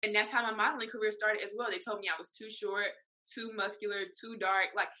And that's how my modeling career started as well. They told me I was too short, too muscular, too dark.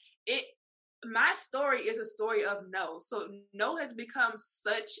 Like my story is a story of no. So no has become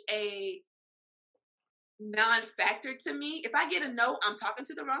such a non-factor to me. If I get a no, I'm talking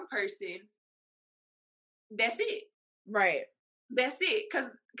to the wrong person. That's it. Right. That's it.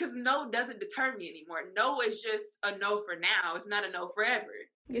 Because no doesn't deter me anymore. No is just a no for now. It's not a no forever.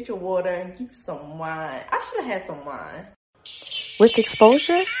 Get your water and keep some wine. I should have had some wine. With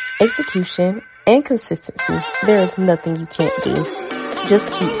exposure, execution, and consistency, there is nothing you can't do.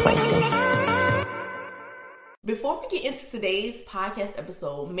 Just keep planting. Before we get into today's podcast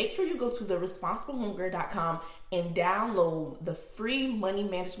episode, make sure you go to theresponsiblehomeGirl.com and download the free money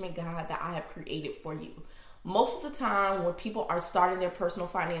management guide that I have created for you. Most of the time when people are starting their personal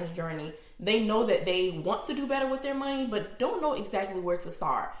finance journey, they know that they want to do better with their money, but don't know exactly where to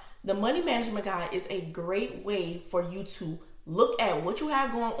start. The money management guide is a great way for you to look at what you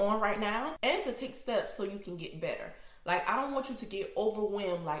have going on right now and to take steps so you can get better. Like, I don't want you to get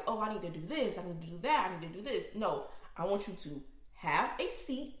overwhelmed like, oh, I need to do this, I need to do that, I need to do this. No, I want you to have a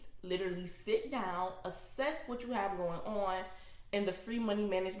seat, literally sit down, assess what you have going on, and the free money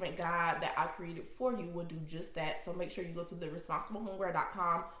management guide that I created for you will do just that. So make sure you go to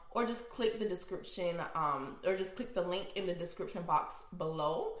theresponsiblehomeGirl.com or just click the description, or just click the link in the description box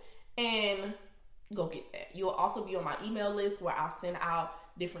below and go get that. You'll also be on my email list where I'll send out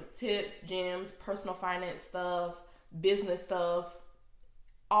different tips, gems, personal finance stuff, business stuff,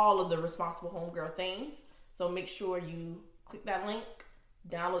 all of the Responsible Homegirl things. So make sure you click that link,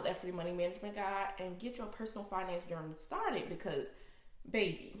 download that free money management guide, and get your personal finance journey started because,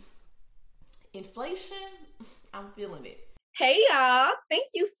 baby, inflation, I'm feeling it. Hey, y'all. Thank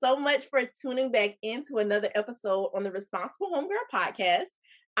you so much for tuning back into another episode on the Responsible Homegirl podcast.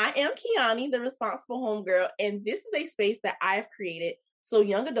 I am Kiani, the Responsible Homegirl, and this is a space that I have created so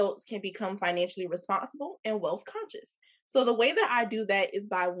young adults can become financially responsible and wealth conscious. So the way that I do that is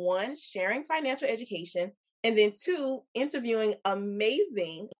by 1, sharing financial education, and then 2, interviewing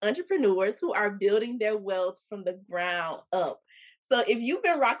amazing entrepreneurs who are building their wealth from the ground up. So if you've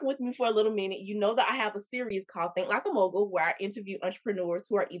been rocking with me for a little minute, you know that I have a series called Think Like a Mogul, where I interview entrepreneurs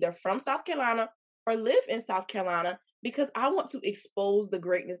who are either from South Carolina or live in South Carolina, because I want to expose the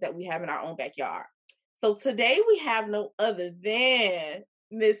greatness that we have in our own backyard. So today we have no other than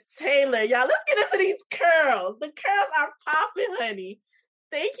Miss Taylor. Y'all, let's get into these curls. The curls are popping, honey.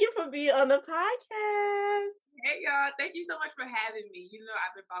 Thank you for being on the podcast. Hey, y'all. Thank you so much for having me. You know,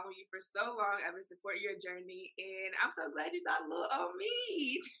 I've been following you for so long. I've been supporting your journey, and I'm so glad you thought a little on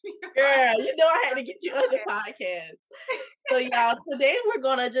me. Girl, you know I had to get you on the podcast. So, y'all, today we're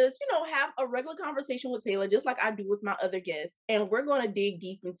going to just, have a regular conversation with Taylor, just like I do with my other guests. And we're going to dig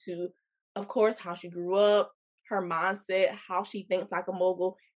deep into, of course, how she grew up, her mindset, how she thinks like a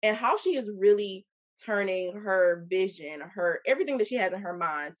mogul, and how she is really turning her vision, everything that she has in her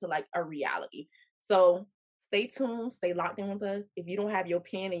mind to like a reality. So stay tuned, stay locked in with us. If you don't have your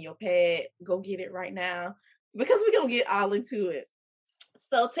pen and your pad, go get it right now because we're going to get all into it.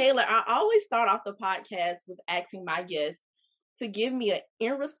 So Taylor, I always start off the podcast with asking my guests to give me an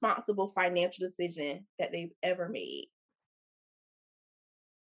irresponsible financial decision that they've ever made.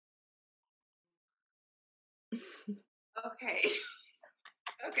 Okay.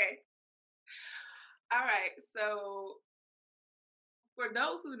 Okay. All right. So for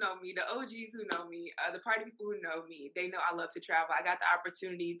those who know me, the OGs who know me, the party people who know me, they know I love to travel. I got the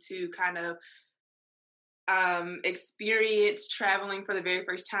opportunity to kind of experience traveling for the very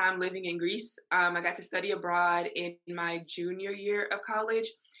first time living in Greece. I got to study abroad in my junior year of college.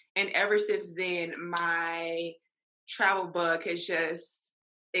 And ever since then, my travel bug has just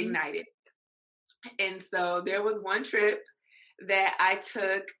ignited. And so there was one trip that I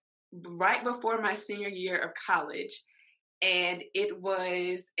took right before my senior year of college. And it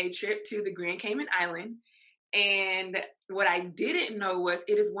was a trip to the Grand Cayman Island. And what I didn't know was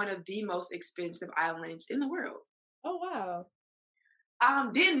it is one of the most expensive islands in the world. Oh, wow.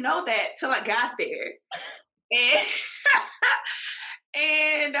 Didn't know that till I got there.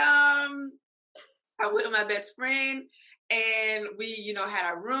 And I went with my best friend, and we, had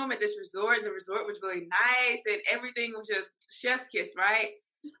our room at this resort. The resort was really nice, and everything was just chef's kiss, right?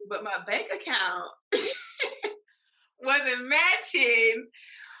 But my bank account wasn't matching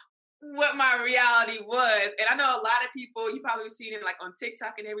what my reality was. And I know a lot of people, you probably seen it like on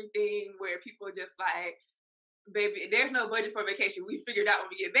TikTok and everything, where people are just like, baby, there's no budget for vacation. We figured out when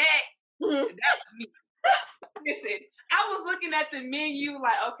we get back. That was me. Listen, I was looking at the menu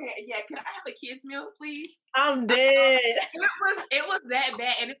like, okay, yeah, can I have a kids meal, please? I'm dead. It was that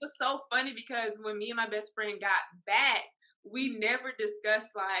bad. And it was so funny because when me and my best friend got back, we never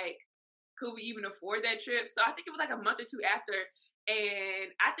discussed like, could we even afford that trip? So I think it was like a month or two after.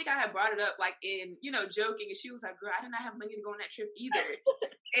 And I think I had brought it up like in, joking. And she was like, girl, I did not have money to go on that trip either.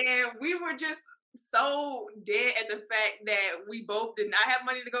 And we were just so dead at the fact that we both did not have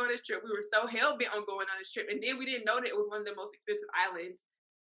money to go on this trip. We were so hell-bent on going on this trip. And then we didn't know that it was one of the most expensive islands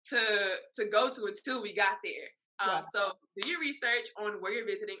to go to until we got there. So do your research on where you're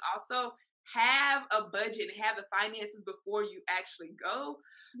visiting. Also, have a budget and have the finances before you actually go.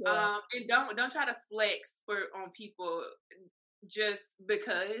 And don't try to flex on people just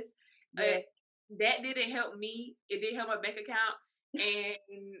because. That didn't help me. It didn't help my bank account,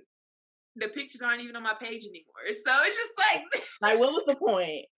 and the pictures aren't even on my page anymore. So it's just like what was the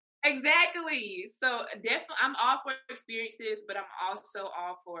point? Exactly. So definitely, I'm all for experiences, but I'm also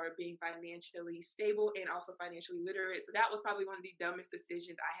all for being financially stable and also financially literate. So that was probably one of the dumbest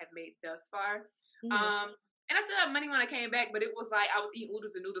decisions I have made thus far. And I still have money when I came back, but it was like I was eating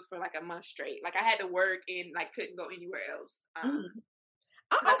oodles and noodles for like a month straight. Like I had to work and like couldn't go anywhere else.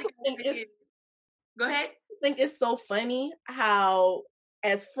 I think go ahead. I think it's so funny how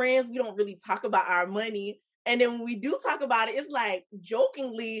as friends we don't really talk about our money, and then when we do talk about it, it's like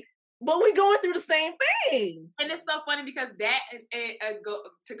jokingly, but we're going through the same thing. And it's so funny because that,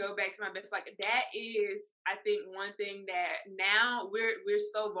 to go back to my best, like that is, I think, one thing that now we're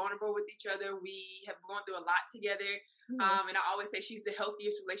so vulnerable with each other. We have gone through a lot together. And I always say she's the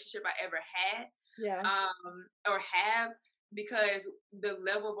healthiest relationship I ever had. Or have, because the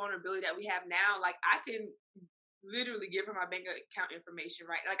level of vulnerability that we have now, like I can literally give her my bank account information,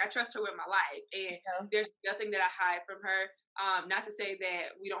 right? Like I trust her with my life, and there's nothing that I hide from her. Not to say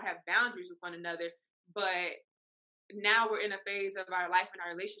that we don't have boundaries with one another, but now we're in a phase of our life and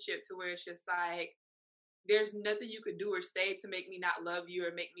our relationship to where it's just like, there's nothing you could do or say to make me not love you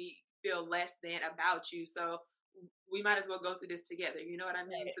or make me feel less than about you. So we might as well go through this together. You know what I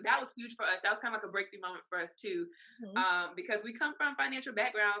mean? So that was huge for us. That was kind of like a breakthrough moment for us too. Because we come from financial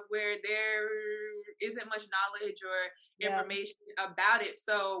backgrounds where there isn't much knowledge or information about it.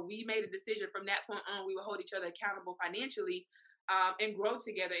 So we made a decision from that point on, we would hold each other accountable financially, and grow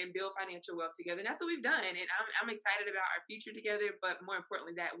together and build financial wealth together. And that's what we've done. And I'm excited about our future together, but more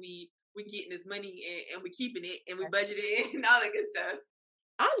importantly that we getting this money and we keeping it and we budget it and all that good stuff.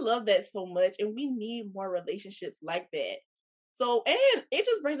 I love that so much, and we need more relationships like that. So, and it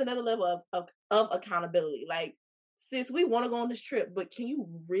just brings another level of accountability. Like, sis, we want to go on this trip, but can you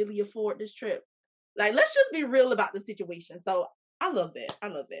really afford this trip? Like, let's just be real about the situation. So, I love that.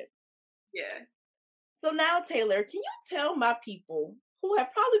 Yeah. So now, Taylor, can you tell my people who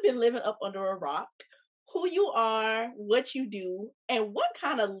have probably been living up under a rock who you are, what you do, and what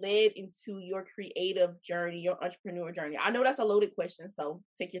kind of led into your creative journey, your entrepreneur journey? I know that's a loaded question, so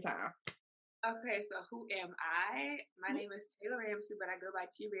take your time. Okay, so who am I? My name is Taylor Tramsue, but I go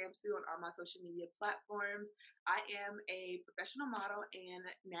by T Tramsue on all my social media platforms. I am a professional model and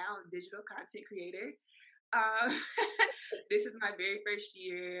now digital content creator. This is my very first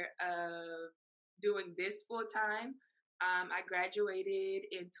year of doing this full time. I graduated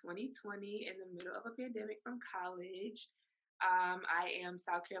in 2020 in the middle of a pandemic from college. I am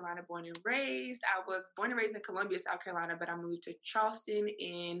South Carolina born and raised. I was born and raised in Columbia, South Carolina, but I moved to Charleston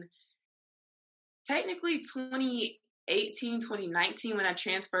in technically 2018, 2019 when I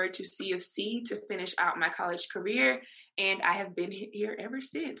transferred to CFC to finish out my college career. And I have been here ever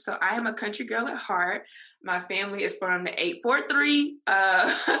since. So I am a country girl at heart. My family is from the 843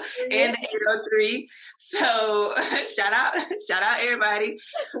 and the 803. So shout out everybody.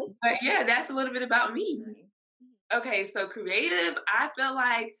 But yeah, that's a little bit about me. Okay, so creative, I feel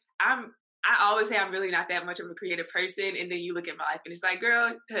like I always say I'm really not that much of a creative person, and then you look at my life and it's like,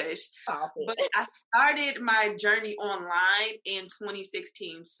 girl, hush. But I started my journey online in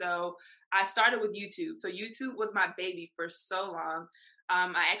 2016. So I started with YouTube. So YouTube was my baby for so long.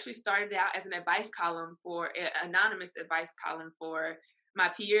 I actually started out as an anonymous advice column for my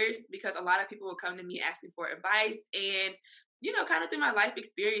peers, because a lot of people would come to me asking for advice. And, kind of through my life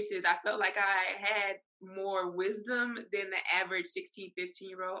experiences, I felt like I had more wisdom than the average 16,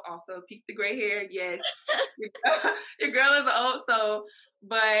 15-year-old. Also, peep the gray hair. Yes, your girl is old soul.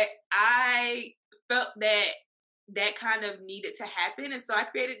 But I felt that kind of needed to happen. And so I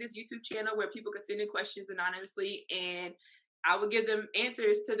created this YouTube channel where people could send in questions anonymously, and I would give them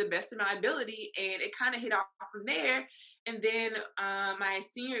answers to the best of my ability. And it kind of hit off from there. And then I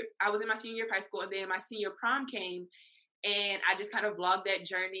was in my senior year of high school, and then my senior prom came. And I just kind of vlogged that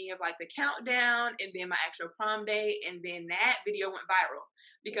journey of like the countdown and then my actual prom day. And then that video went viral.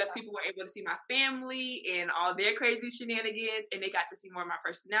 because people were able to see my family and all their crazy shenanigans, and they got to see more of my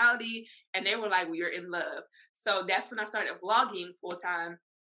personality, and they were like, "We are in love." So that's when I started vlogging full time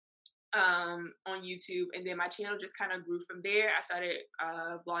on YouTube, and then my channel just kind of grew from there. I started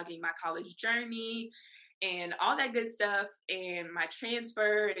vlogging my college journey and all that good stuff, and my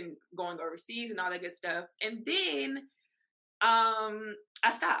transfer and going overseas and all that good stuff. And then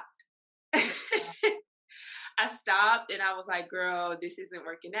I stopped. I stopped, and I was like, girl, this isn't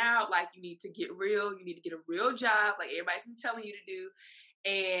working out. Like, you need to get real. You need to get a real job, like everybody's been telling you to do.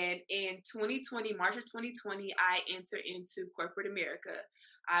 And in 2020, March of 2020, I entered into corporate America.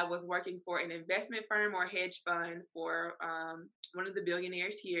 I was working for an investment firm or hedge fund for one of the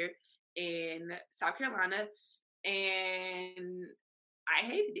billionaires here in South Carolina, and I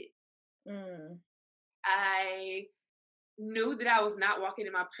hated it. I knew that I was not walking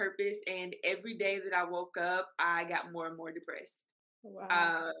in my purpose, and every day that I woke up, I got more and more depressed.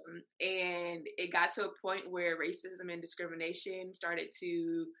 Wow. And it got to a point where racism and discrimination started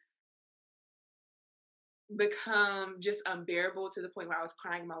to become just unbearable, to the point where I was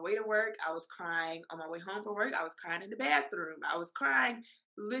crying on my way to work. I was crying on my way home from work. I was crying in the bathroom. I was crying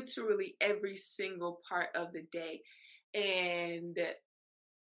literally every single part of the day. And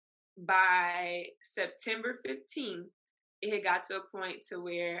by September 15th, it had got to a point to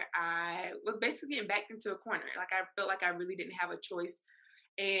where I was basically getting backed into a corner. Like, I felt like I really didn't have a choice.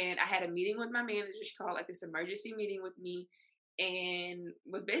 And I had a meeting with my manager. She called like this emergency meeting with me, and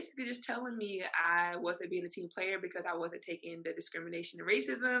was basically just telling me I wasn't being a team player because I wasn't taking the discrimination and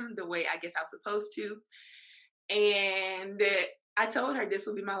racism the way I guess I was supposed to. And I told her this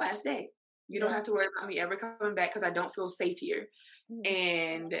will be my last day. You don't have to worry about me ever coming back because I don't feel safe here.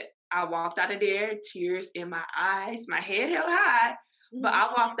 And I walked out of there, tears in my eyes, my head held high, but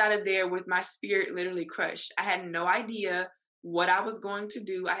I walked out of there with my spirit literally crushed. I had no idea what I was going to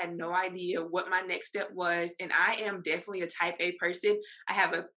do. I had no idea what my next step was. And I am definitely a type A person. I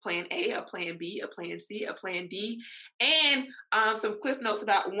have a plan A, a plan B, a plan C, a plan D, and some cliff notes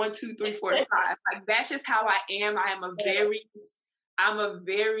about 1, 2, 3, 4, 5. Like, that's just how I am. I'm a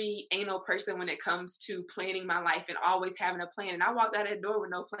very anal person when it comes to planning my life and always having a plan. And I walked out of the door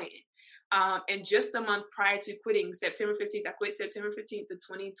with no plan. And just a month prior to quitting, September 15th, I quit September 15th of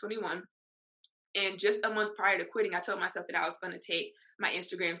 2021. And just a month prior to quitting, I told myself that I was going to take my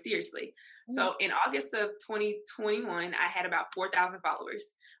Instagram seriously. So in August of 2021, I had about 4,000 followers.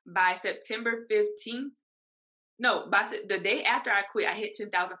 By September 15th, the day after I quit, I hit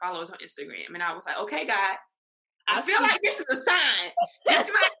 10,000 followers on Instagram. And I was like, okay, God, I feel like this is a sign.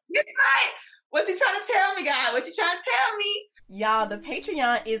 This might, what you trying to tell me, God? What you trying to tell me? Y'all, the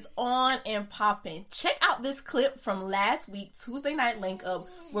Patreon is on and popping. Check out this clip from last week, Tuesday Night Link Up,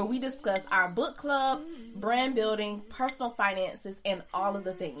 where we discuss our book club, brand building, personal finances, and all of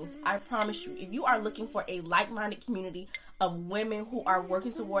the things. I promise you, if you are looking for a like-minded community of women who are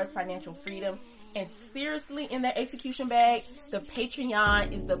working towards financial freedom and seriously in their execution bag, the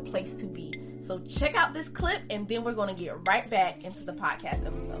Patreon is the place to be. So check out this clip, and then we're going to get right back into the podcast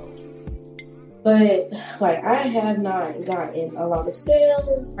episode. But, like, I have not gotten a lot of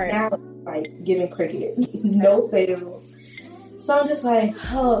sales. Right. Now, like, giving crickets. No sales. So I'm just like,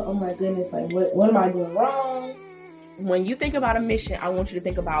 oh my goodness, like, what am I doing wrong? When you think about a mission, I want you to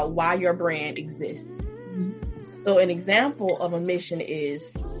think about why your brand exists. Mm-hmm. So an example of a mission is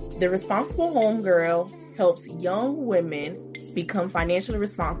the Responsible Homegirl helps young women become financially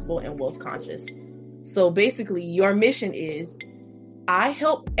responsible and wealth conscious. So basically, your mission is, I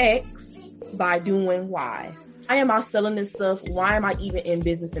help X by doing Y. Why am I selling this stuff? Why am I even in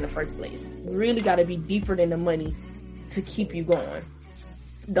business in the first place? You really got to be deeper than the money to keep you going.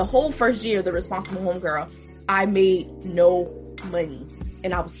 The whole first year of the Responsible Homegirl, I made no money,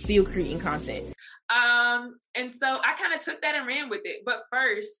 and I was still creating content. And so I kind of took that and ran with it. But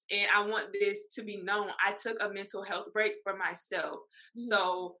first, and I want this to be known, I took a mental health break for myself. Mm-hmm.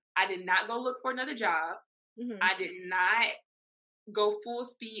 So I did not go look for another job. Mm-hmm. I did not go full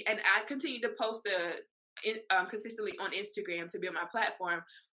speed, and I continued to post consistently on Instagram to build my platform.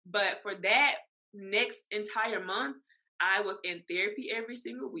 But for that next entire month, I was in therapy every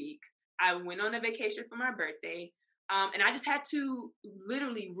single week. I went on a vacation for my birthday. And I just had to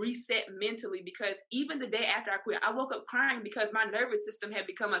literally reset mentally, because even the day after I quit, I woke up crying because my nervous system had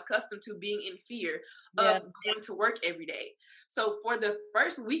become accustomed to being in fear of going to work every day. So for the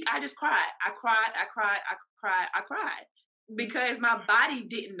first week, I just cried. I cried because my body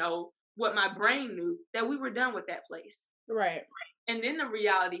didn't know what my brain knew, that we were done with that place. Right. And then the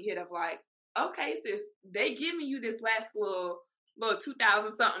reality hit of like, okay, sis, they giving you this last little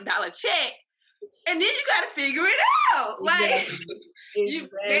 $2,000 something check. And then you got to figure it out. Like,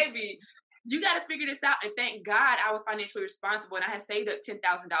 Exactly. You got to figure this out. And thank God I was financially responsible and I had saved up $10,000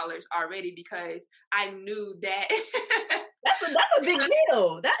 already because I knew that. That's a big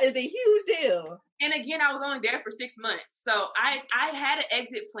deal. That is a huge deal. And again, I was only there for 6 months. So I had an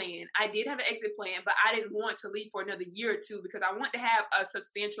exit plan. I did have an exit plan, but I didn't want to leave for another year or two because I want to have a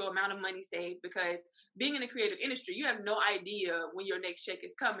substantial amount of money saved because being in the creative industry, you have no idea when your next check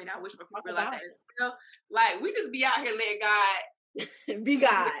is coming. I wish more people realize that as well. Like, we just be out here letting God be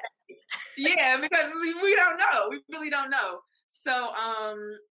God. Yeah, because we don't know. We really don't know. So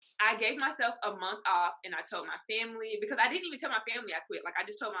I gave myself a month off and I told my family, because I didn't even tell my family I quit. Like, I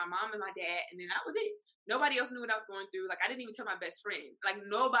just told my mom and my dad, and then that was it. Nobody else knew what I was going through. Like, I didn't even tell my best friend. Like,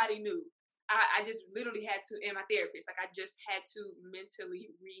 nobody knew. I just literally had to, and my therapist, like, I just had to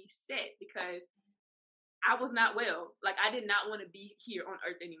mentally reset because I was not well. Like, I did not want to be here on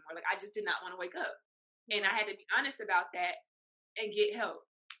earth anymore. Like, I just did not want to wake up. And I had to be honest about that and get help.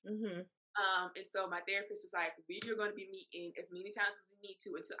 Mm-hmm. And so my therapist was like, we are going to be meeting as many times as we need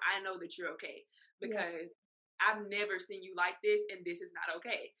to until I know that you're okay, because I've never seen you like this and this is not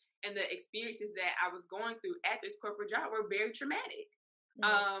okay. And the experiences that I was going through at this corporate job were very traumatic.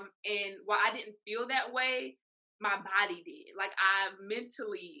 And while I didn't feel that way, my body did. Like, I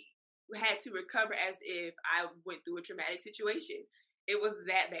mentally had to recover as if I went through a traumatic situation. It was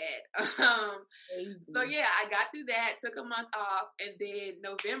that bad. So yeah, I got through that, took a month off, and then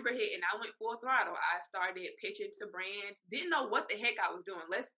November hit and I went full throttle. I started pitching to brands. Didn't know what the heck I was doing.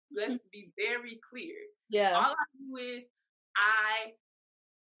 Let's be very clear. Yeah. All I knew is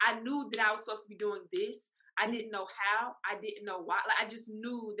I knew that I was supposed to be doing this. I didn't know how. I didn't know why. Like, I just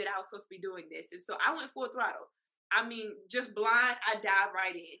knew that I was supposed to be doing this. And so I went full throttle. I mean, just blind, I dived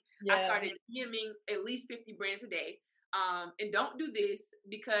right in. Yeah. I started DMing at least 50 brands a day. And don't do this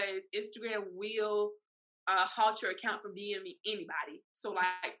because Instagram will halt your account from DMing anybody. So,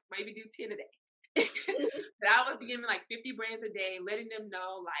 like, maybe do 10 a day. But I was DMing like 50 brands a day, letting them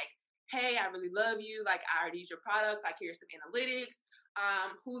know, like, hey, I really love you. Like, I already use your products. Like, here's some analytics.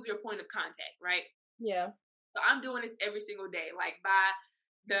 Who's your point of contact, right? Yeah. So I'm doing this every single day. Like,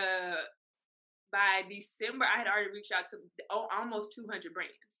 by December, I had already reached out to almost 200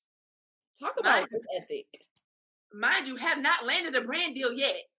 brands. Talk about this ethic. Mind you, have not landed a brand deal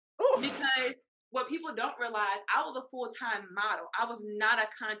yet. Ooh. Because what people don't realize, I was a full-time model. I was not a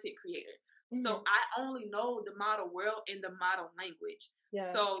content creator. Mm-hmm. So I only know the model world in the model language.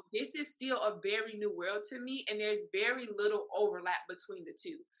 Yeah. So this is still a very new world to me, and there's very little overlap between the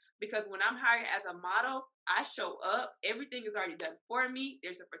two. Because when I'm hired as a model, I show up, everything is already done for me.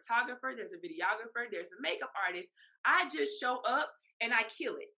 There's a photographer, there's a videographer, there's a makeup artist. I just show up and I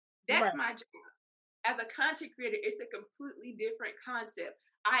kill it. That's my job. As a content creator, it's a completely different concept.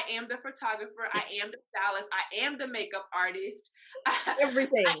 I am the photographer. I am the stylist. I am the makeup artist.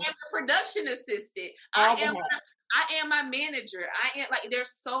 Everything. I am the production assistant. I am my manager. I am, like,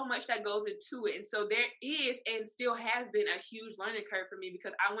 there's so much that goes into it. And so there is and still has been a huge learning curve for me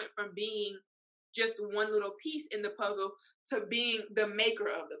because I went from being just one little piece in the puzzle to being the maker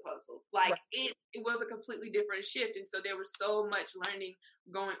of the puzzle. Like, it was a completely different shift. And so there was so much learning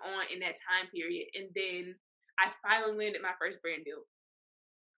going on in that time period. And then I finally landed my first brand deal.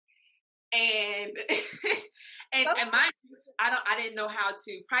 And mind you, I didn't know how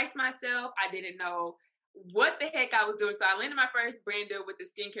to price myself. I didn't know what the heck I was doing. So I landed my first brand deal with the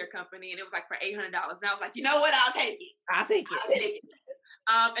skincare company, and it was like for $800. And I was like, you know what? I'll take it. I'll take it.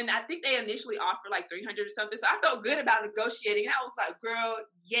 And I think they initially offered like $300 or something. So I felt good about negotiating. And I was like, girl,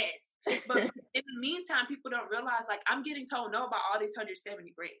 yes. But in the meantime, people don't realize, like, I'm getting told no about all these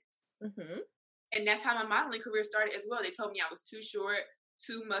 170 brands. Mm-hmm. And that's how my modeling career started as well. They told me I was too short,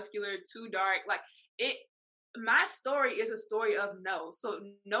 too muscular, too dark. Like, my story is a story of no. So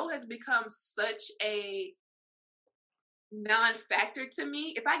no has become such a non-factor to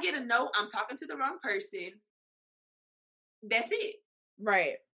me. If I get a no, I'm talking to the wrong person. That's it.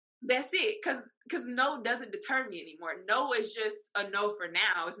 Right. That's it. Because no doesn't deter me anymore. No is just a no for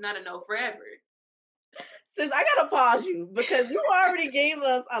now. It's not a no forever. Sis, I gotta pause you because you already gave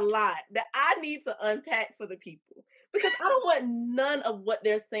us a lot that I need to unpack for the people. Because I don't want none of what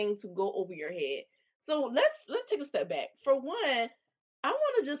they're saying to go over your head. So let's take a step back. For one, I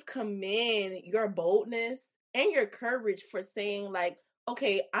want to just commend your boldness and your courage for saying, like,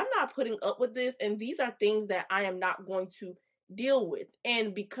 okay, I'm not putting up with this, and these are things that I am not going to deal with.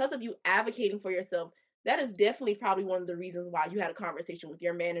 And because of you advocating for yourself, that is definitely probably one of the reasons why you had a conversation with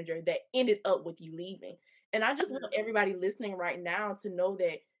your manager that ended up with you leaving. And I just want everybody listening right now to know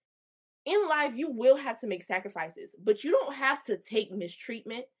that in life, you will have to make sacrifices, but you don't have to take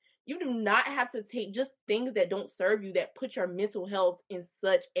mistreatment. You do not have to take just things that don't serve you, that put your mental health in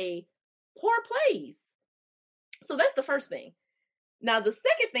such a poor place. So that's the first thing. Now, the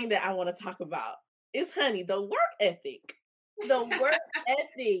second thing that I want to talk about is, honey, the work ethic. The work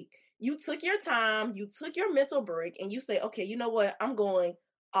ethic. You took your time, you took your mental break, and you say, okay, you know what? I'm going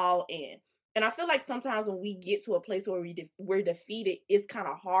all in. And I feel like sometimes when we get to a place where we're defeated, it's kind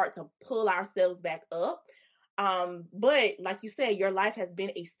of hard to pull ourselves back up. But like you said, your life has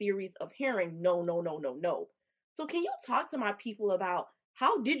been a series of hearing no, no, no, no, no. So can you talk to my people about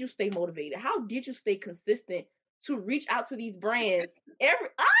how did you stay motivated? How did you stay consistent to reach out to these brands every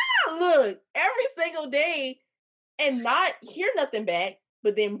single day and not hear nothing back,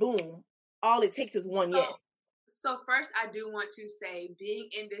 but then boom, all it takes is one yes. So first, I do want to say, being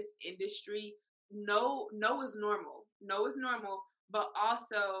in this industry, no is normal. No is normal, but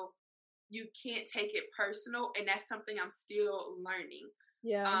also you can't take it personal, and that's something I'm still learning.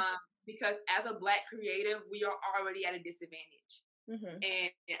 Yeah. Because as a Black creative, we are already at a disadvantage. Mm-hmm.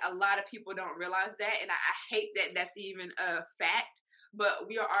 And a lot of people don't realize that, and I hate that that's even a fact, but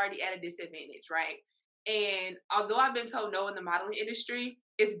we are already at a disadvantage, right? And although I've been told no in the modeling industry,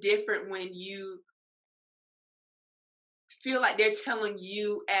 it's different when you feel like they're telling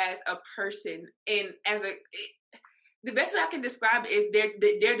you as a person, and the best way I can describe it is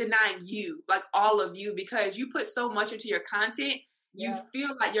they're denying you, like all of you, because you put so much into your content. You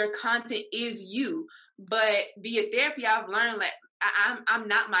feel like your content is you, but via therapy, I've learned that I'm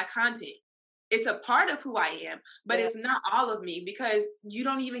not my content. It's a part of who I am, but it's not all of me, because you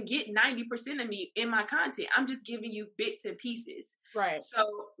don't even get 90% of me in my content. I'm just giving you bits and pieces. Right. So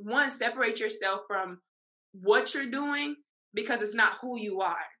one, separate yourself from what you're doing, because it's not who you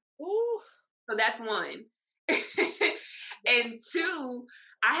are. Ooh. So that's one. And two,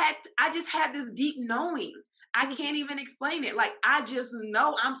 I just had this deep knowing. I can't even explain it. Like, I just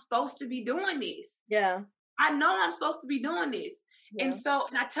know I'm supposed to be doing this. Yeah. I know I'm supposed to be doing this. Yeah. And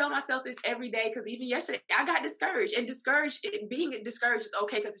I tell myself this every day, because even yesterday I got discouraged. And being discouraged is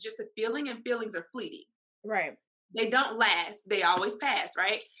okay, because it's just a feeling, and feelings are fleeting. Right. They don't last. They always pass,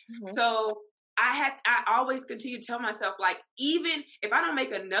 right? Mm-hmm. So I always continue to tell myself, like, even if I don't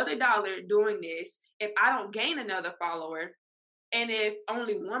make another dollar doing this, if I don't gain another follower, and if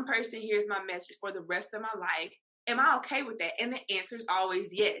only one person hears my message for the rest of my life, am I okay with that? And the answer is always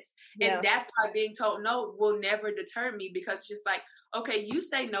yes. Yeah. And that's why being told no will never deter me, because it's just like, okay, you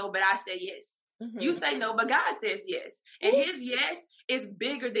say no, but I say yes. Mm-hmm. You say no, but God says yes. And his yes is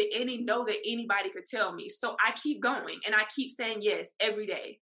bigger than any no that anybody could tell me. So I keep going, and I keep saying yes every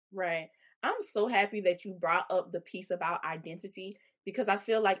day. Right. I'm so happy that you brought up the piece about identity, because I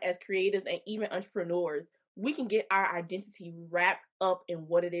feel like as creatives and even entrepreneurs, we can get our identity wrapped up in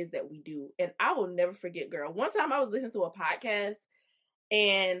what it is that we do. And I will never forget, girl, one time I was listening to a podcast,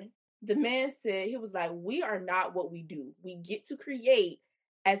 and the man said, he was like, we are not what we do. We get to create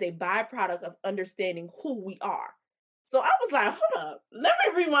as a byproduct of understanding who we are. So I was like, hold up, let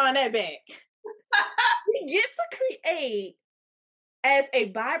me rewind that back. We get to create as a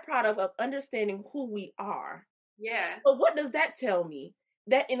byproduct of understanding who we are. Yeah. So what does that tell me?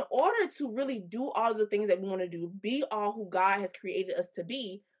 That in order to really do all the things that we want to do, be all who God has created us to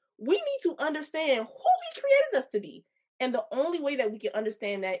be, we need to understand who he created us to be. And the only way that we can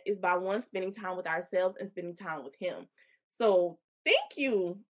understand that is by, one, spending time with ourselves and spending time with him. So thank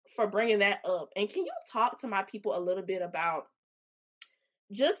you for bringing that up. And can you talk to my people a little bit about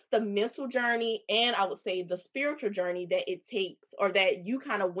just the mental journey, and I would say the spiritual journey that it takes, or that you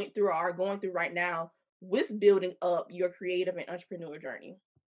kind of went through or are going through right now with building up your creative and entrepreneur journey?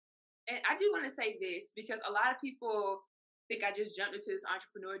 And I do want to say this, because a lot of people think I just jumped into this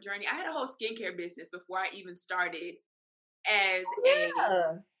entrepreneur journey. I had a whole skincare business before I even started as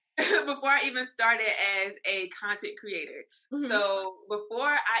before I even started as a content creator. Mm-hmm. So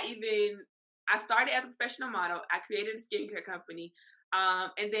before I started as a professional model, I created a skincare company.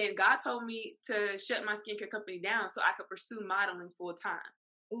 And then God told me to shut my skincare company down so I could pursue modeling full time.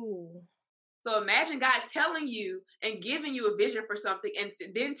 Ooh. So imagine God telling you and giving you a vision for something, and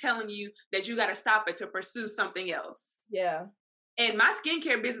then telling you that you got to stop it to pursue something else. Yeah. And my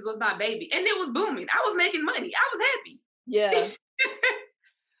skincare business was my baby, and it was booming. I was making money. I was happy. Yeah.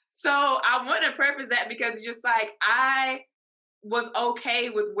 So I want to preface that, because it's just like, I was okay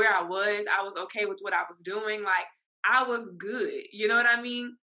with where I was. I was okay with what I was doing. Like, I was good. You know what I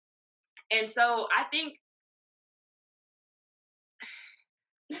mean? And so I think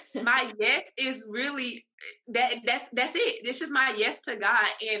my yes is really that's it. It's just my yes to God.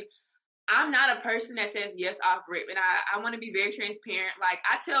 And I'm not a person that says yes off rip. And I want to be very transparent. Like,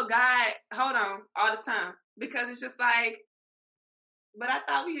 I tell God, hold on, all the time, because it's just like, but I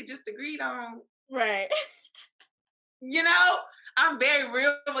thought we had just agreed on. Right. You know, I'm very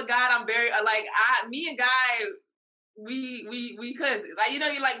real with God. I'm very me and God, we cousins. Like, you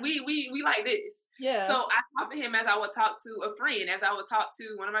know, we like this. Yeah. So I talk to him as I would talk to a friend, as I would talk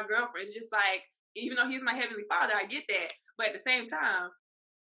to one of my girlfriends. Just like, even though he's my heavenly father, I get that. But at the same time,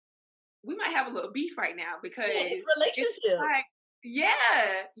 we might have a little beef right now because relationship. Like,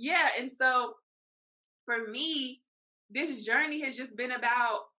 yeah. And so for me, this journey has just been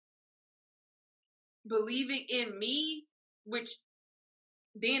about believing in me, which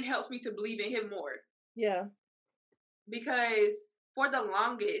then helps me to believe in him more. Yeah. Because for the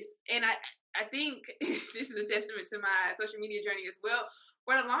longest, and I think this is a testament to my social media journey as well.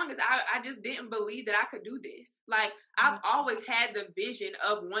 For the longest, I just didn't believe that I could do this. Like, I've always had the vision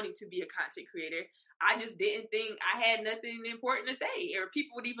of wanting to be a content creator. I just didn't think I had nothing important to say or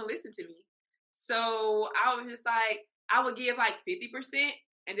people would even listen to me. So I was just like, I would give like 50%,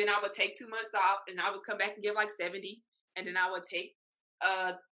 and then I would take 2 months off, and I would come back and give like 70, and then I would take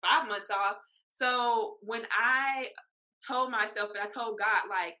 5 months off. So when I told myself, and I told God,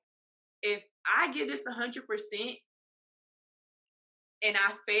 like, if I give this 100% and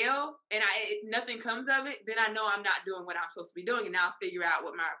I fail and nothing comes of it, then I know I'm not doing what I'm supposed to be doing, and I'll figure out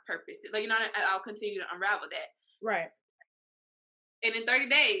what my purpose is. Like, you know, I'll continue to unravel that. Right. And in 30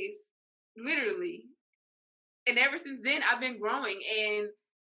 days, literally, and ever since then, I've been growing. And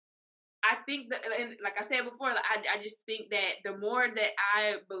I think that, and like I said before, I just think that the more that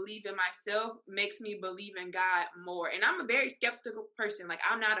I believe in myself makes me believe in God more. And I'm a very skeptical person. Like,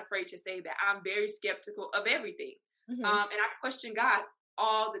 I'm not afraid to say that. I'm very skeptical of everything. Mm-hmm. And I question God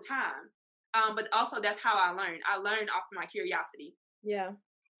all the time. But also that's how I learn. I learn off of my curiosity. Yeah.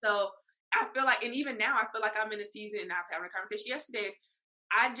 So I feel like, and even now I feel like I'm in a season, and I was having a conversation yesterday.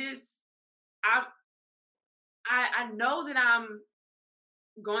 I know that I'm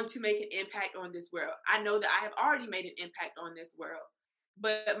going to make an impact on this world. I know that I have already made an impact on this world.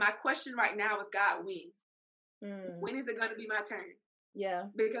 But my question right now is, God, when? When is it going to be my turn? Yeah.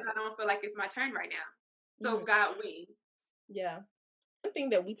 Because I don't feel like it's my turn right now. So God, when? Yeah. One thing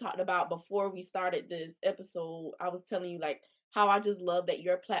that we talked about before we started this episode, I was telling you, like, how I just love that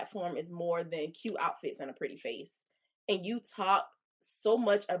your platform is more than cute outfits and a pretty face. And you talk so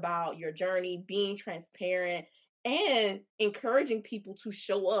much about your journey, being transparent, and encouraging people to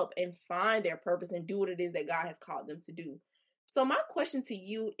show up and find their purpose and do what it is that God has called them to do. So my question to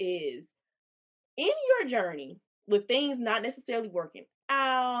you is, in your journey, with things not necessarily working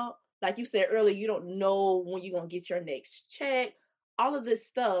out, like you said earlier, you don't know when you're going to get your next check, all of this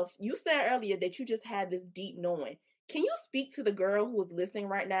stuff, you said earlier that you just had this deep knowing. Can you speak to the girl who is listening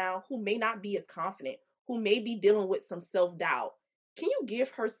right now, who may not be as confident, who may be dealing with some self-doubt? Can you give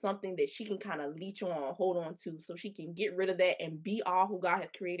her something that she can kind of leech on, hold on to, so she can get rid of that and be all who God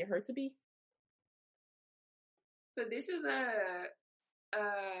has created her to be? So this is a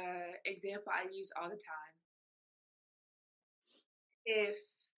example I use all the time.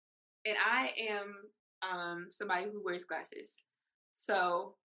 And I am somebody who wears glasses.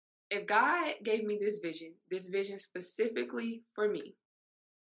 So if God gave me this vision specifically for me,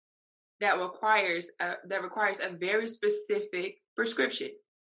 that requires a very specific prescription.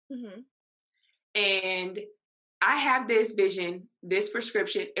 Mm-hmm. And I have this vision, this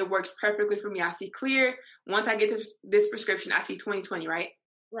prescription. It works perfectly for me. I see clear. Once I get this prescription, I see 20/20, right?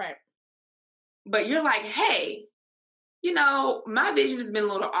 Right. But you're like, hey, you know, my vision has been a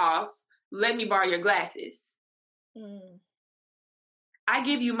little off. Let me borrow your glasses. I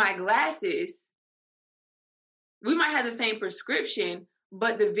give you my glasses. We might have the same prescription,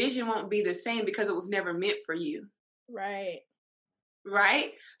 but the vision won't be the same because it was never meant for you. Right.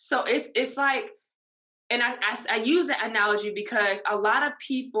 Right? So it's like, and I use that analogy because a lot of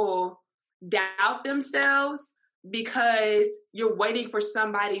people doubt themselves because you're waiting for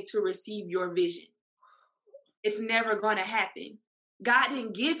somebody to receive your vision. It's never going to happen. God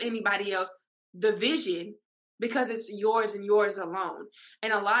didn't give anybody else the vision because it's yours and yours alone.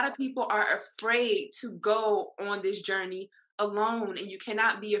 And a lot of people are afraid to go on this journey alone. And you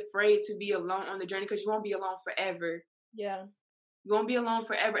cannot be afraid to be alone on the journey because you won't be alone forever. Yeah. You won't be alone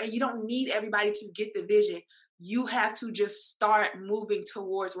forever. And you don't need everybody to get the vision. You have to just start moving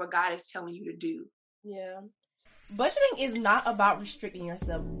towards what God is telling you to do. Yeah. Budgeting is not about restricting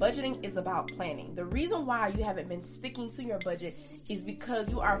yourself. Budgeting is about planning. The reason why you haven't been sticking to your budget is because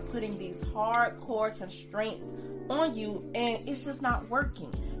you are putting these hardcore constraints on you and it's just not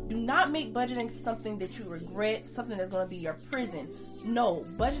working. Do not make budgeting something that you regret, something that's going to be your prison. No,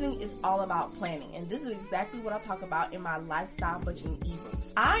 budgeting is all about planning, and this is exactly what I talk about in my lifestyle budgeting ebook.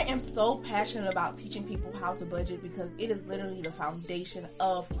 I am so passionate about teaching people how to budget because it is literally the foundation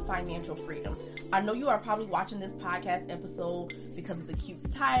of financial freedom. I know you are probably watching this podcast episode because of the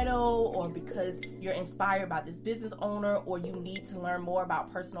cute title, or because you're inspired by this business owner, or you need to learn more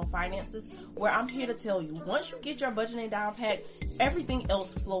about personal finances, where I'm here to tell you, once you get your budgeting down pat, everything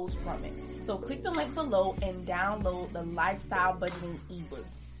else flows from it. So click the link below and download the Lifestyle Budgeting ebook.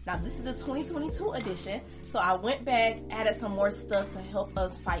 Now this is the 2022 edition, so I went back, added some more stuff to help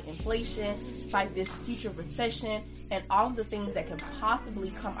us fight inflation, fight this future recession, and all of the things that can possibly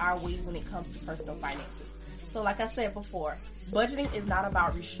come our way when it comes to personal finances. So like I said before, budgeting is not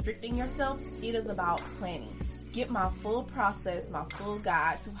about restricting yourself, it is about planning. Get my full process, my full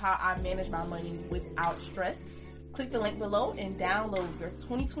guide to how I manage my money without stress. Click the link below and download your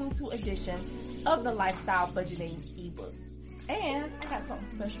 2022 edition of the Lifestyle Budgeting ebook. And I got something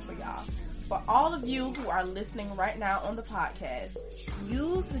special for y'all. For all of you who are listening right now on the podcast,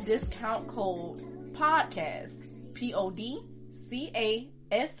 use the discount code PODCAST, PODCAST,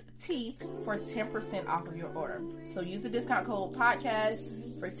 for 10% off of your order. So use the discount code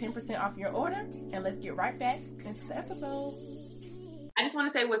PODCAST for 10% off your order, and let's get right back into the episode. I just want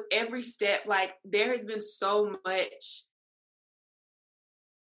to say, with every step, like, there has been so much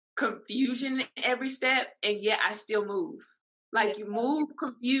confusion in every step, and yet I still move. Like, you move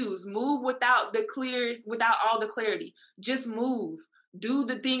confused, move without all the clarity. Just move. Do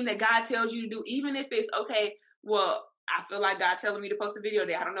the thing that God tells you to do, even if it's, okay, well, I feel like God telling me to post a video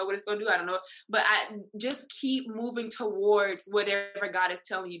today. I don't know what it's going to do. I don't know. But I just keep moving towards whatever God is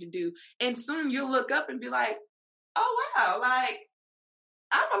telling you to do. And soon you'll look up and be like, oh, wow, like,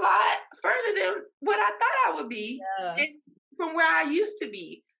 I'm a lot further than what I thought I would be, and from where I used to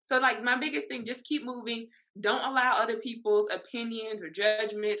be. So, like, my biggest thing, just keep moving. Don't allow other people's opinions or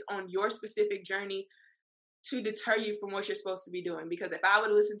judgments on your specific journey to deter you from what you're supposed to be doing. Because if I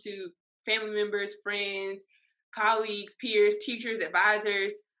would listen to family members, friends, colleagues, peers, teachers,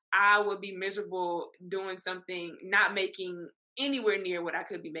 advisors, I would be miserable doing something, not making anywhere near what I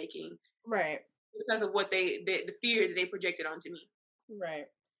could be making. Right. Because of what the fear that they projected onto me. Right.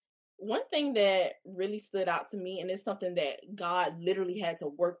 One thing that really stood out to me, and it's something that God literally had to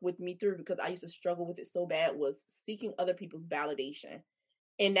work with me through because I used to struggle with it so bad, was seeking other people's validation.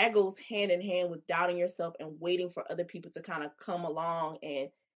 And that goes hand in hand with doubting yourself and waiting for other people to kind of come along and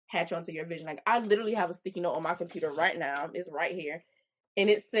hatch onto your vision. Like, I literally have a sticky note on my computer right now. It's right here. And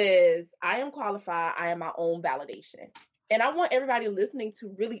it says, I am qualified. I am my own validation. And I want everybody listening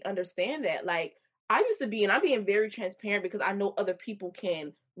to really understand that. Like, I used to be, and I'm being very transparent because I know other people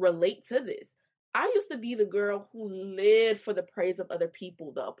can relate to this. I used to be the girl who lived for the praise of other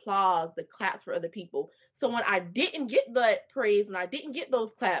people, the applause, the claps for other people. So when I didn't get that praise, when I didn't get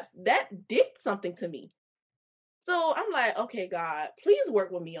those claps, that did something to me. So I'm like, okay, God, please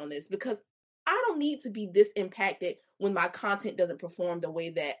work with me on this, because I don't need to be this impacted when my content doesn't perform the way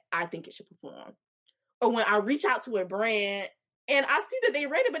that I think it should perform. Or when I reach out to a brand and I see that they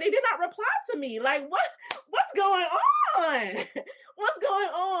read it, but they did not reply to me. Like, what's going on? What's going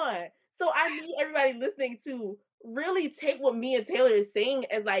on? So I need everybody listening to really take what me and Taylor is saying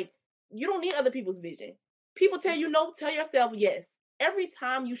as, like, you don't need other people's vision. People tell you no, tell yourself yes. Every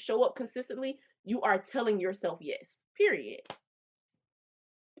time you show up consistently, you are telling yourself yes. Period.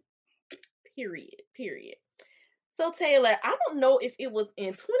 So Taylor, I don't know if it was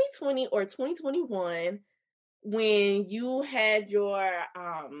in 2020 or 2021 when you had your,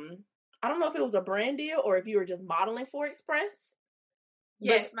 I don't know if it was a brand deal or if you were just modeling for Express.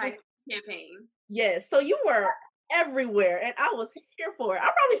 Yes, my campaign. Yes, so you were everywhere, and I was here for it.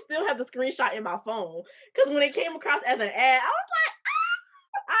 I probably still have the screenshot in my phone, because when it came across as an ad, I was like,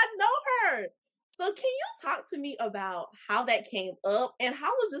 I know her. So can you talk to me about how that came up, and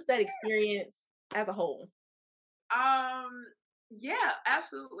how was just that experience as a whole? Yeah,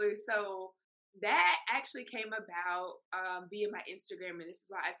 absolutely. So that actually came about via my Instagram, and this is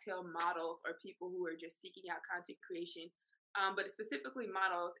why I tell models or people who are just seeking out content creation, but specifically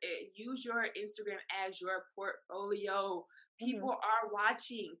models, use your Instagram as your portfolio. People are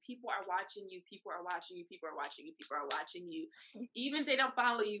watching. People are watching you. People are watching you. People are watching you. People are watching you. Even if they don't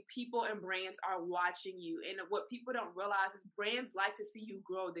follow you, people and brands are watching you. And what people don't realize is brands like to see you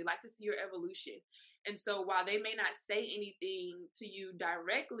grow. They like to see your evolution. And so while they may not say anything to you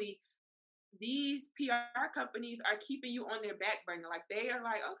directly, these PR companies are keeping you on their back burner. Like, they are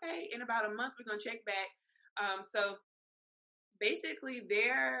like, okay, in about a month, we're going to check back. So basically,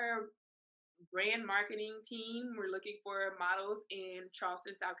 their brand marketing team were looking for models in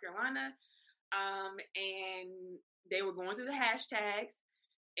Charleston, South Carolina. and they were going through the hashtags,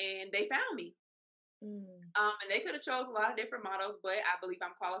 and they found me. And they could have chose a lot of different models, but I believe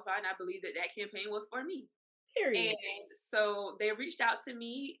I'm qualified, and I believe that campaign was for me. Period. And so they reached out to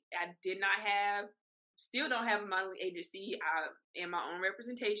me. I still don't have a modeling agency. I am my own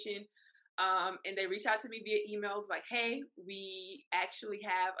representation. And they reached out to me via emails like, hey, we actually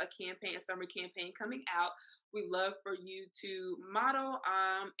have a summer campaign coming out. We'd love for you to model,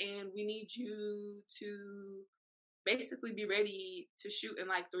 and we need you to basically be ready to shoot in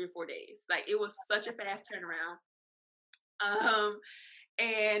like 3 or 4 days. Like, it was such a fast turnaround.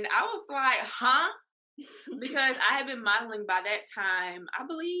 And I was like, huh? Because I had been modeling by that time, I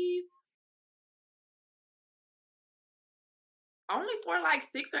believe, only for like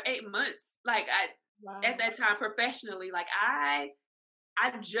 6 or 8 months. Like, at that time, professionally, like I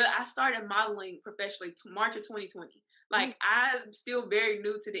started modeling professionally March of 2020. Like, I'm still very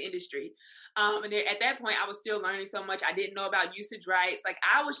new to the industry. And at that point, I was still learning so much. I didn't know about usage rights. Like,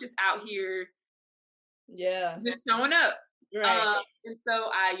 I was just out here just showing up. Right. And so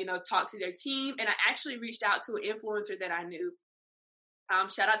I, talked to their team, and I actually reached out to an influencer that I knew.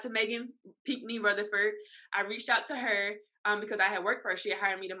 Shout out to Megan Pinckney Rutherford. I reached out to her because I had worked for her. She had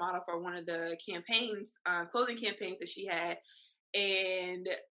hired me to model for one of the campaigns, clothing campaigns that she had. And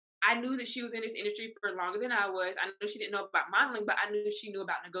I knew that she was in this industry for longer than I was. I knew she didn't know about modeling, but I knew she knew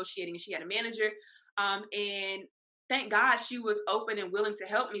about negotiating, and she had a manager. And thank God she was open and willing to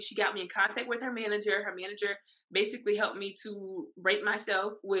help me. She got me in contact with her manager. Her manager basically helped me to rate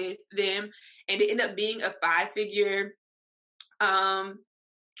myself with them. And it ended up being a 5-figure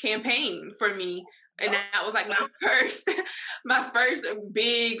campaign for me. And that was like my first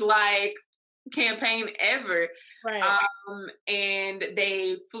big like campaign ever. Right. And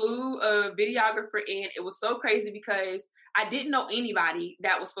they flew a videographer in. It was so crazy because I didn't know anybody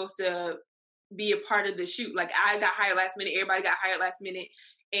that was supposed to be a part of the shoot. Like, I got hired last minute. Everybody got hired last minute.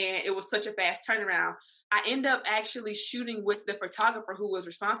 And it was such a fast turnaround. I ended up actually shooting with the photographer who was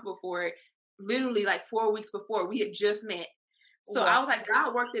responsible for it literally like 4 weeks before. We had just met. So I was like,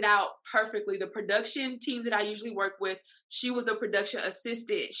 God worked it out perfectly. The production team that I usually work with, she was the production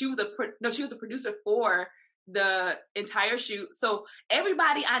assistant. She was the producer for the entire shoot. So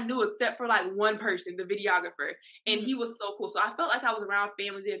everybody I knew except for like one person, the videographer, and he was so cool. So I felt like I was around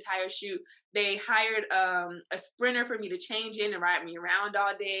family the entire shoot. They hired a sprinter for me to change in and ride me around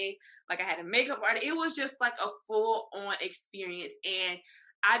all day. Like, I had a makeup artist. It was just like a full on experience. And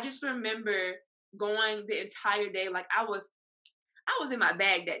I just remember going the entire day. Like, I was in my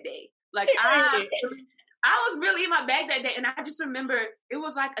bag that day. Like, I was really in my bag that day. And I just remember it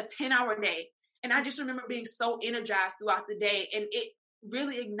was like a 10-hour day. And I just remember being so energized throughout the day. And it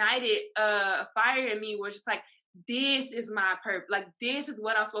really ignited a fire in me where it's just like, this is my purpose. Like, this is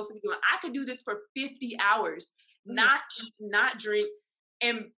what I'm supposed to be doing. I could do this for 50 hours, not eat, not drink,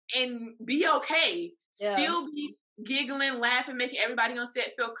 and be okay. Yeah. Still be giggling, laughing, making everybody on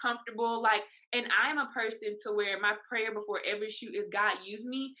set feel comfortable. Like, and I'm a person to where my prayer before every shoot is, God, use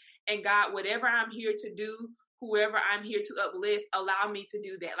me, and God, whatever I'm here to do, whoever I'm here to uplift, allow me to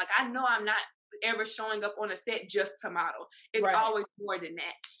do that. Like, I know I'm not ever showing up on a set just to model. It's always more than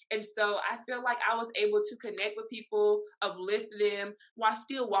that. And so I feel like I was able to connect with people, uplift them, while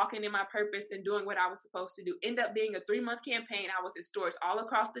still walking in my purpose and doing what I was supposed to do. End up being a 3-month campaign. I was in stores all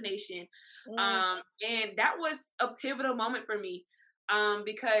across the nation. And that was a pivotal moment for me,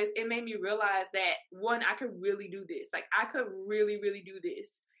 because it made me realize that, one, I could really do this. Like, I could really, really do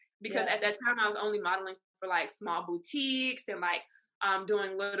this. Because at that time, I was only modeling for, like, small boutiques and, like,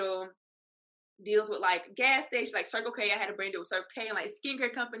 doing little deals with like gas stations, like Circle K. I had a brand deal with Circle K and like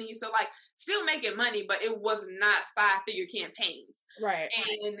skincare companies. So like still making money, but it was not 5-figure campaigns. Right.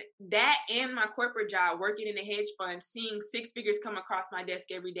 And that and my corporate job, working in a hedge fund, seeing 6 figures come across my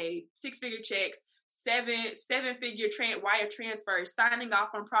desk every day, 6-figure checks, 7-figure wire transfers, signing off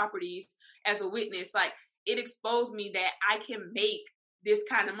on properties as a witness. Like, it exposed me that I can make this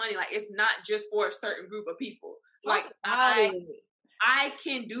kind of money. Like, it's not just for a certain group of people. Like, I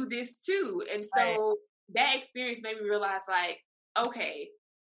can do this too. And so that experience made me realize, like, okay,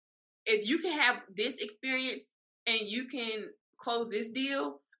 if you can have this experience and you can close this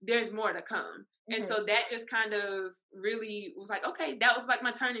deal, there's more to come. And so that just kind of really was like, okay, that was like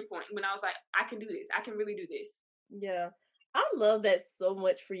my turning point when I was like, I can do this. I can really do this. Yeah. I love that so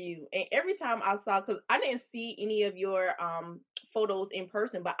much for you. And every time I saw, because I didn't see any of your photos in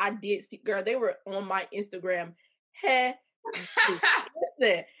person, but I did see, girl, they were on my Instagram.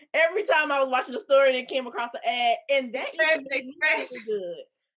 Listen, every time I was watching the story, and it came across the ad, and that is really good.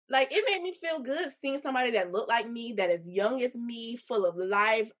 Like, it made me feel good seeing somebody that looked like me, that is young as me, full of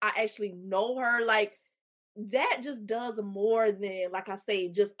life. I actually know her. Like, that just does more than, like I say,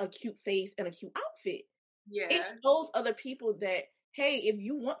 just a cute face and a cute outfit. Yeah. It shows other people that, hey, if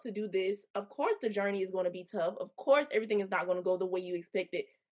you want to do this, of course the journey is going to be tough. Of course everything is not going to go the way you expected,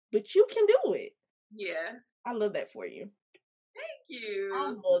 but you can do it. Yeah. I love that for you. Thank you. I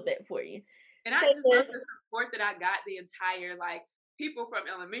love that for you. And I just love the support that I got the entire, like, people from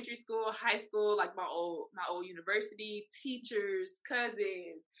elementary school, high school, like my old university, teachers,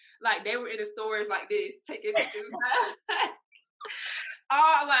 cousins, like they were in the stores like this, taking pictures.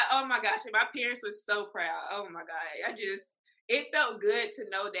 Oh my gosh, and my parents were so proud. Oh my God. It felt good to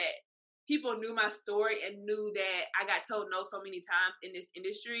know that people knew my story and knew that I got told no so many times in this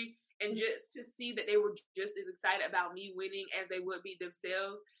industry. And just to see that they were just as excited about me winning as they would be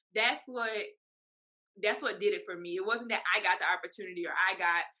themselves, that's what did it for me. It wasn't that I got the opportunity or I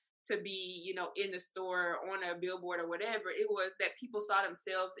got to be, in the store, on a billboard or whatever. It was that people saw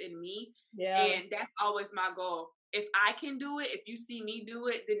themselves in me. Yeah. And that's always my goal. If I can do it, if you see me do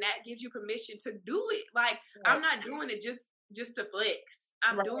it, then that gives you permission to do it. Like, right. I'm not doing it just to flex.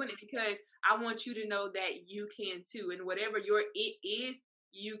 I'm right. doing it because I want you to know that you can too. And whatever your it is,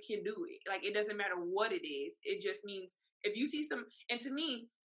 you can do it. Like, it doesn't matter what it is. It just means if you see and to me,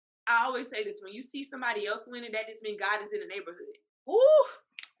 I always say this, when you see somebody else winning, that just means God is in the neighborhood. Ooh,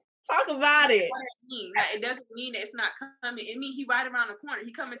 talk about it. Like, it doesn't mean that it's not coming. It means he right around the corner.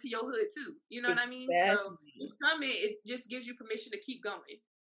 He coming to your hood too. You know what I mean? So he's coming. It just gives you permission to keep going.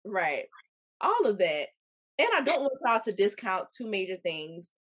 Right. All of that. And I don't want y'all to discount two major things.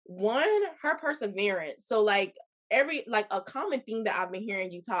 One, her perseverance. So like a common thing that I've been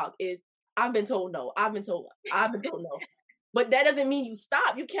hearing you talk is, I've been told no. I've been told no. But that doesn't mean you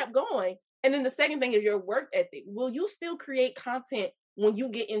stop. You kept going. And then the second thing is your work ethic. Will you still create content when you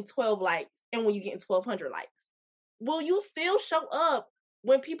get in 12 likes and when you get in 1,200 likes? Will you still show up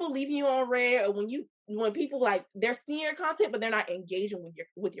when people leave you on red, or when people, like, they're seeing your content, but they're not engaging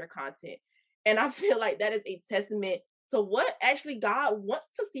with your content? And I feel like that is a testament to what actually God wants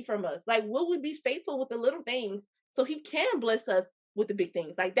to see from us. Like, will we be faithful with the little things so he can bless us with the big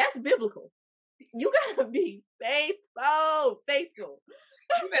things? Like, that's biblical. You gotta be faithful.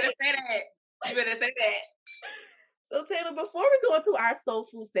 You better say that. So Taylor, before we go into our soul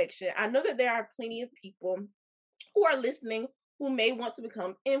food section, I know that there are plenty of people who are listening who may want to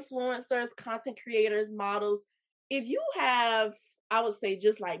become influencers, content creators, models. If you have, I would say,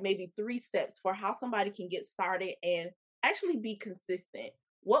 just like maybe 3 steps for how somebody can get started and actually be consistent,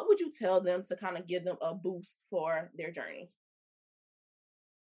 what would you tell them to kind of give them a boost for their journey?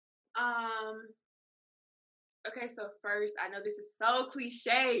 Okay, so first, I know this is so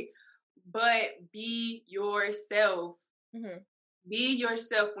cliche, but be yourself. Mm-hmm. Be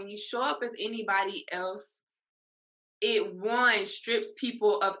yourself. When you show up as anybody else, it strips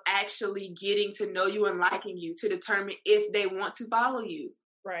people of actually getting to know you and liking you to determine if they want to follow you.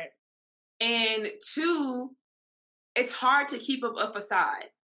 Right. And 2, it's hard to keep up a facade.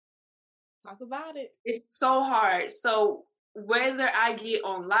 Talk about it. It's so hard. So whether I get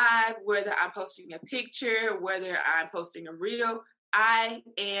on live, whether I'm posting a picture, whether I'm posting a reel, I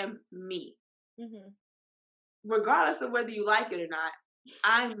am me. Mm-hmm. Regardless of whether you like it or not,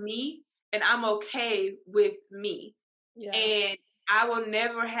 I'm me, and I'm okay with me. Yeah. And I will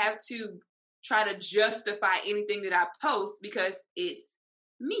never have to try to justify anything that I post because it's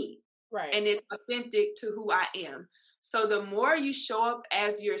me. Right. And it's authentic to who I am. So the more you show up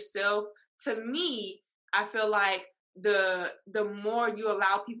as yourself, to me, I feel like the more you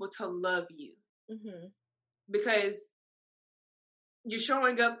allow people to love you. Mm-hmm. Because you're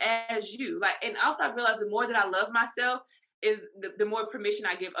showing up as you. Like, and also I realize the more that I love myself is the more permission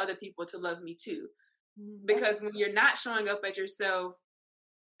I give other people to love me too. Mm-hmm. Because when you're not showing up as yourself,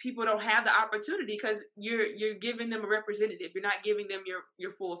 people don't have the opportunity because you're giving them a representative. You're not giving them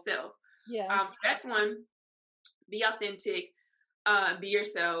your full self. Yeah. So that's one. Be authentic. Be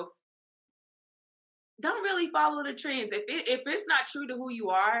yourself. Don't really follow the trends. If it's not true to who you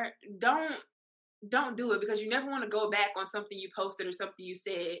are, don't do it, because you never want to go back on something you posted or something you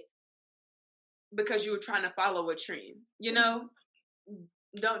said because you were trying to follow a trend.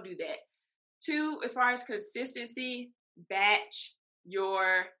 Don't do that. 2, as far as consistency, batch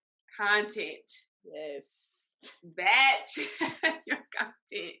your content. Yes. Batch your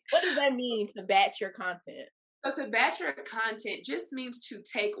content. What does that mean, to batch your content? So to batch your content just means to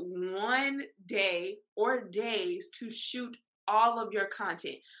take one day or days to shoot all of your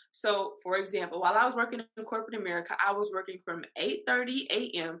content. So, for example, while I was working in corporate America, I was working from 8:30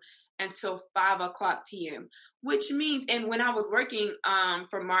 a.m. until 5:00 p.m., which means, and when I was working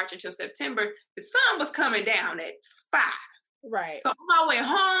from March until September, the sun was coming down at 5. Right. So on my way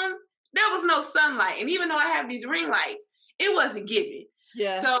home, there was no sunlight. And even though I have these ring lights, it wasn't giving.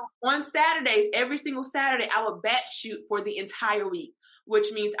 Yeah. So on Saturdays, every single Saturday, I would batch shoot for the entire week,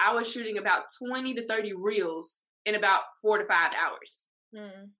 which means I was shooting about 20 to 30 reels in about 4 to 5 hours.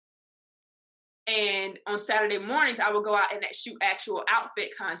 And on Saturday mornings, I would go out and shoot actual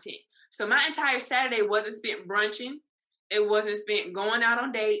outfit content. So my entire Saturday wasn't spent brunching. It wasn't spent going out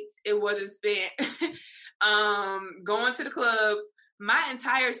on dates. It wasn't spent going to the clubs. My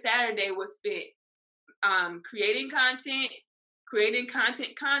entire Saturday was spent creating content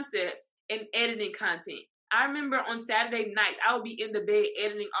concepts, and editing content. I remember on Saturday nights, I would be in the bed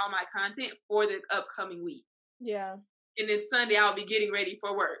editing all my content for the upcoming week. Yeah. And then Sunday, I'll be getting ready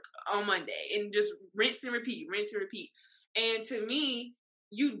for work on Monday, and just rinse and repeat. And to me,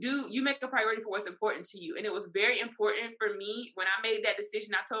 you make a priority for what's important to you. And it was very important for me when I made that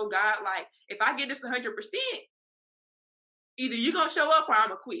decision. I told God, like, if I get this 100%, either you're going to show up or I'm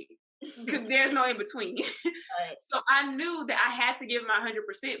going to quit. Because there's no in between. Right. So I knew that I had to give my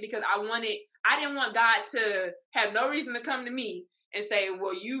 100% because I didn't want God to have no reason to come to me and say,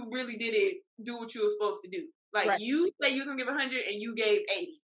 well, you really didn't do what you were supposed to do. Like, right. You say you're going to give 100 and you gave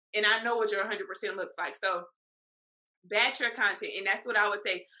 80. And I know what your 100% looks like. So batch your content. And that's what I would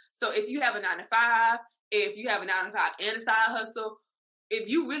say. So if you have a 9-to-5, if you have a 9-to-5 and a side hustle, if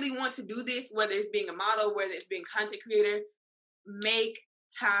you really want to do this, whether it's being a model, whether it's being a content creator, make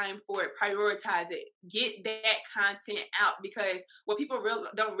time for it, prioritize it, get that content out, because what people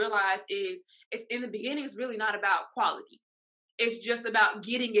don't realize is it's in the beginning, it's really not about quality. It's just about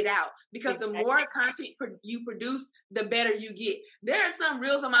getting it out, because the more content you produce, the better you get. There are some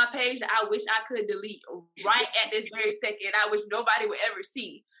reels on my page that I wish I could delete right at this very second. I wish nobody would ever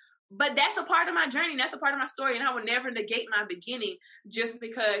see. But that's a part of my journey. That's a part of my story. And I would never negate my beginning just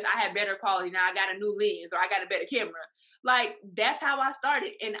because I had better quality. Now I got a new lens or I got a better camera. Like, that's how I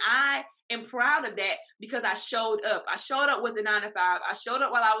started. And I am proud of that because I showed up. I showed up with the 9-to-5. I showed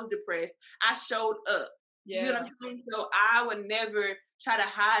up while I was depressed. I showed up. Yeah. You know what I'm saying? So I would never try to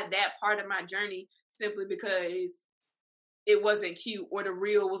hide that part of my journey simply because it wasn't cute or the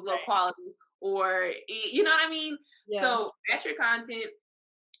reel was low quality or, you know what I mean? Yeah. So that's your content.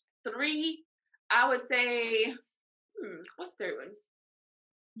 3, I would say, what's the third one?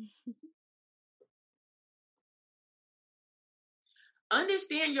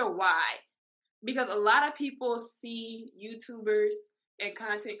 Understand your why. Because a lot of people see YouTubers and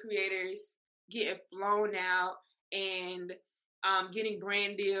content creators getting flown out and getting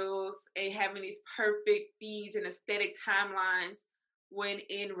brand deals and having these perfect feeds and aesthetic timelines, when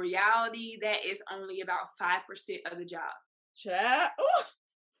in reality, that is only about 5% of the job. Chat.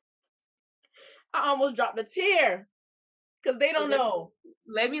 I almost dropped a tear because they don't know.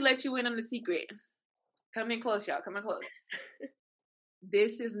 Let me let you in on the secret. Come in close, y'all. Come in close.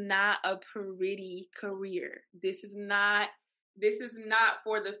 This is not a pretty career. This is not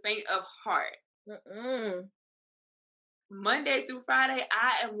for the faint of heart. Monday through Friday,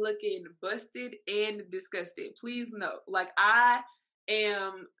 I am looking busted and disgusted. Please know. Like, I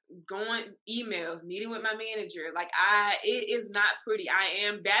am going emails, meeting with my manager. Like, it is not pretty. I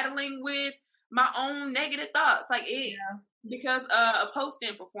am battling with my own negative thoughts. Like, because a post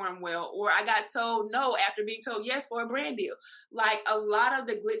didn't perform well, or I got told no after being told yes for a brand deal. Like, a lot of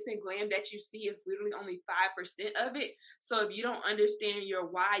the glitz and glam that you see is literally only 5% of it. So if you don't understand your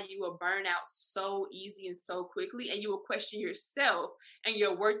why, you will burn out so easy and so quickly, and you will question yourself and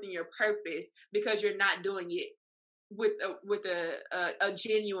your worth and your purpose because you're not doing it with a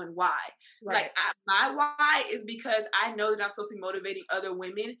genuine why. Right. Like, my why is because I know that I'm supposed to be motivating other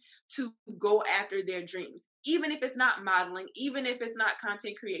women to go after their dreams. Even if it's not modeling, even if it's not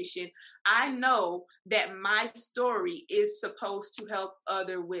content creation, I know that my story is supposed to help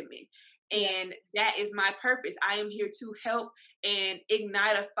other women. And that is my purpose. I am here to help and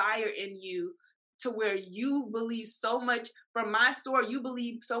ignite a fire in you to where you believe so much from my story. You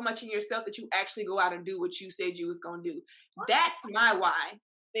believe so much in yourself that you actually go out and do what you said you was going to do. That's my why.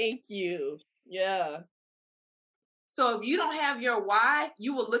 Thank you. Yeah. So if you don't have your why,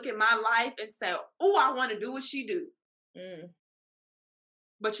 you will look at my life and say, oh, I want to do what she do.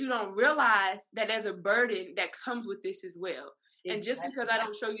 But you don't realize that there's a burden that comes with this as well. Exactly. And just because I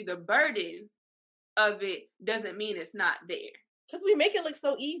don't show you the burden of it doesn't mean it's not there. Because we make it look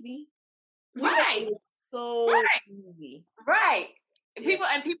so easy. Right. So easy. Right. People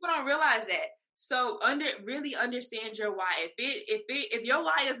don't realize that. So really understand your why. If your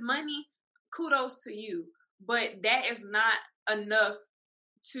why is money, kudos to you. But that is not enough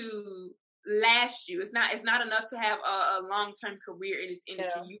to last you. It's not enough to have a long-term career in this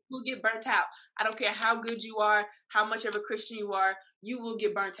industry. You will get burnt out. I don't care how good you are, how much of a Christian you are, you will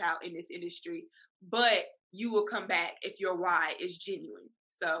get burnt out in this industry. But you will come back if your why is genuine.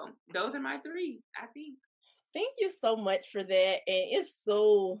 So those are my 3, I think. Thank you so much for that. And it's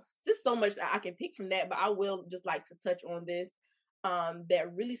just so much that I can pick from that, but I will just like to touch on this.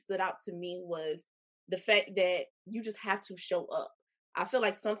 That really stood out to me was the fact that you just have to show up. I feel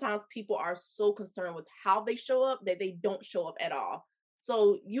like sometimes people are so concerned with how they show up that they don't show up at all.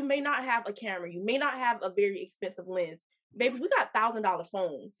 So you may not have a camera. You may not have a very expensive lens. Baby, we got $1,000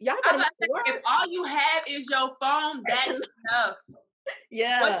 phones. Y'all better if all you have is your phone, that's enough.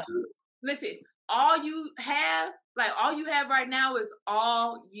 Yeah. Listen, all you have right now is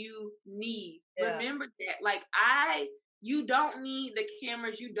all you need. Yeah. Remember that. Like you don't need the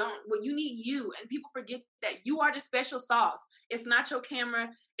cameras. You need you. And people forget that you are the special sauce. It's not your camera.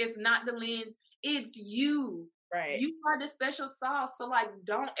 It's not the lens. It's you. Right. You are the special sauce. So like,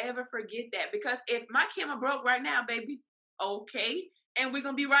 don't ever forget that, because if my camera broke right now, baby, okay. And we're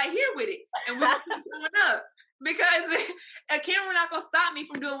going to be right here with it. And we're going to keep going up. Because a camera not going to stop me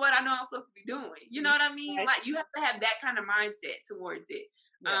from doing what I know I'm supposed to be doing. You know what I mean? Right. Like, you have to have that kind of mindset towards it.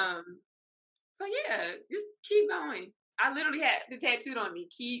 Yeah. So yeah, just keep going. I literally had the tattooed on me.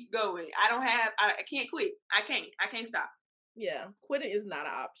 Keep going. I can't quit. I can't stop. Yeah. Quitting is not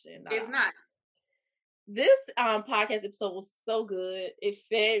an option. It's not. This podcast episode was so good. It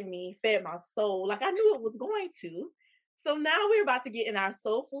fed my soul. Like I knew it was going to. So now we're about to get in our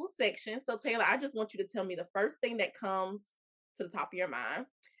soul food section. So Taylor, I just want you to tell me the first thing that comes to the top of your mind.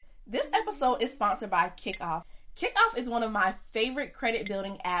 This episode is sponsored by Kickoff. Kickoff is one of my favorite credit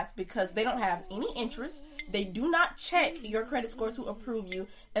building apps because they don't have any interest. They do not check your credit score to approve you.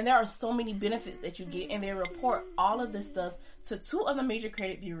 And there are so many benefits that you get. And they report all of this stuff to 2 of the major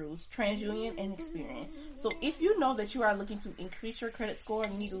credit bureaus, TransUnion and Experian. So if you know that you are looking to increase your credit score,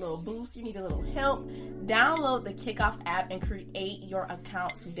 you need a little boost, you need a little help, download the Kickoff app and create your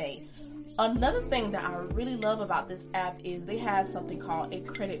account today. Another thing that I really love about this app is they have something called a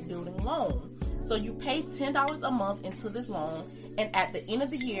credit building loan. So you pay $10 a month into this loan, and at the end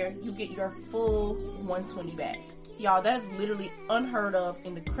of the year, you get your full $120 back. Y'all, that is literally unheard of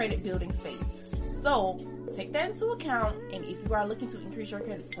in the credit building space. So take that into account, and if you are looking to increase your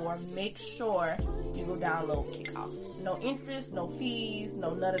credit score, make sure you go download Kickoff. No interest, no fees,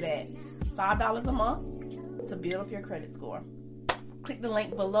 no none of that. $5 a month to build up your credit score. Click the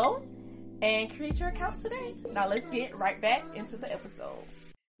link below and create your account today. Now let's get right back into the episode.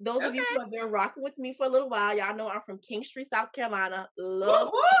 Those of you who have been rocking with me for a little while, y'all know I'm from King Street, South Carolina.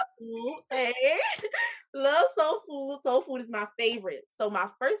 Love soul food. Hey. Love soul food. Soul food is my favorite. So my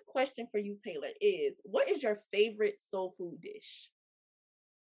first question for you, Taylor, is what is your favorite soul food dish?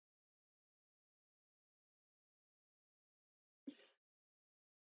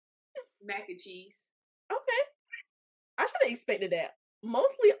 Mac and cheese. Okay. I should have expected that.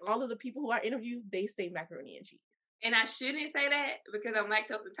 Mostly all of the people who I interview, they say macaroni and cheese. And I shouldn't say that because I'm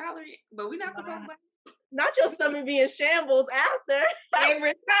lactose intolerant, but we're not going to talk about it. Not your stomach being shambles after.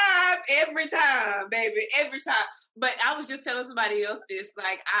 Every time, baby, every time. But I was just telling somebody else this,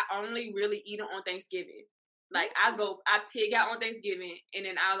 like, I only really eat it on Thanksgiving. Like, I pig out on Thanksgiving, and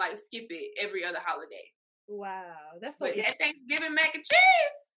then I'll, like, skip it every other holiday. Wow. That's so But that Thanksgiving mac and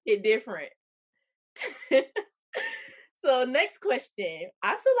cheese. It's different. So next question.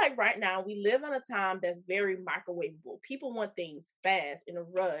 I feel like right now we live in a time that's very microwavable. People want things fast, in a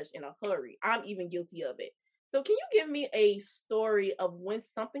rush, in a hurry. I'm even guilty of it. So can you give me a story of when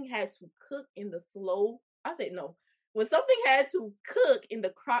something had to cook in the when something had to cook in the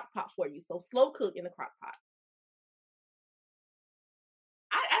crock pot for you? So slow cook in the crock pot.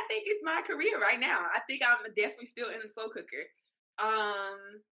 I think it's my career right now. I think I'm definitely still in the slow cooker.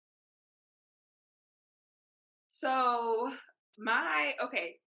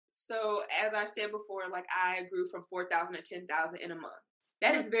 So as I said before, like I grew from 4,000 to 10,000 in a month.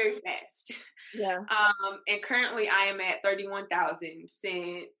 That is very fast. Yeah. And currently I am at 31,000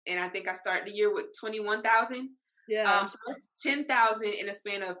 and I think I started the year with 21,000. Yeah. So that's 10,000 in a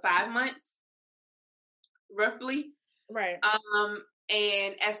span of 5 months, roughly. Right.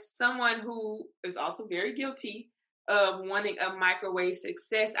 And as someone who is also very guilty of wanting a microwave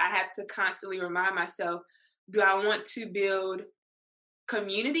success, I have to constantly remind myself, do I want to build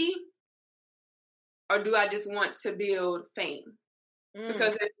community or do I just want to build fame?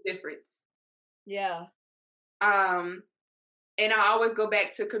 Because there's a difference. Yeah. And I always go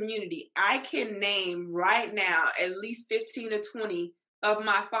back to community. I can name right now at least 15 to 20 of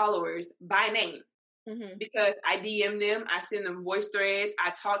my followers by name. because I DM them, I send them voice threads,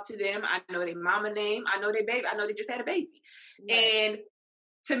 I talk to them, I know their mama name, I know their baby, I know they just had a baby. Right. And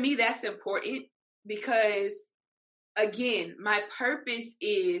to me, that's important because, again, my purpose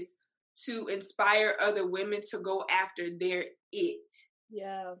is to inspire other women to go after their it.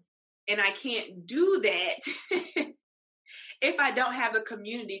 Yeah. And I can't do that if I don't have a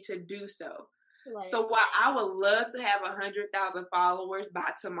community to do so. Right. So while I would love to have 100,000 followers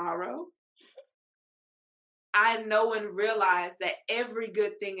by tomorrow, I know and realize that every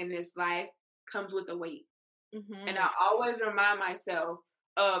good thing in this life comes with a weight. And I always remind myself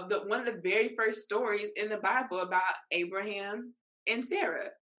of one of the very first stories in the Bible about Abraham and Sarah.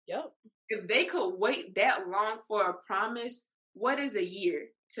 Yep. If they could wait that long for a promise, what is a year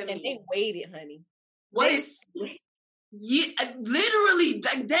to me? And they waited, honey. What is literally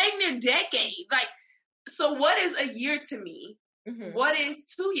like dang near decades? Like, so what is a year to me? What is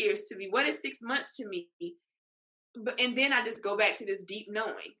 2 years to me? What is 6 months to me? And then I just go back to this deep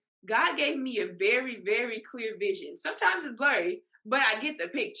knowing. God gave me a very, very clear vision. Sometimes it's blurry, but I get the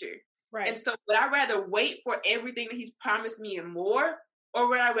picture. Right. And so would I rather wait for everything that he's promised me and more, or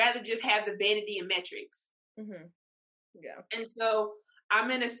would I rather just have the vanity and metrics? Yeah. And so I'm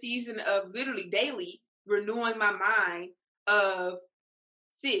in a season of literally daily renewing my mind of,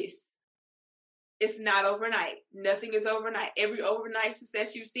 sis, it's not overnight. Nothing is overnight. Every overnight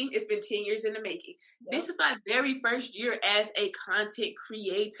success you've seen, it's been 10 years in the making. Yep. This is my very first year as a content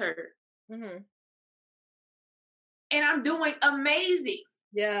creator. And I'm doing amazing.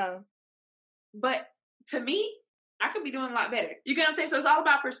 Yeah. But to me, I could be doing a lot better. You get what I'm saying? So it's all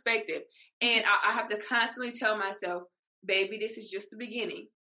about perspective. And I have to constantly tell myself, baby, this is just the beginning.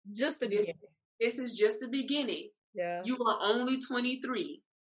 Just the beginning. This is just the beginning. Yeah. You are only 23.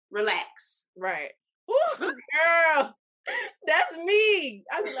 Relax. Right. Ooh, girl, that's me.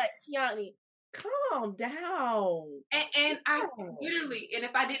 I be like, Kiani, calm down. And I literally, and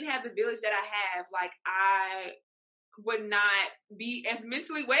if I didn't have the village that I have, like, I would not be as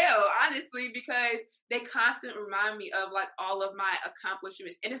mentally well, honestly, because they constantly remind me of like all of my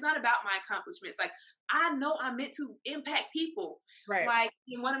accomplishments. And it's not about my accomplishments. Like, I know I'm meant to impact people. Right. Like,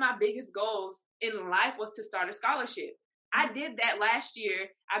 one of my biggest goals in life was to start a scholarship. I did that last year.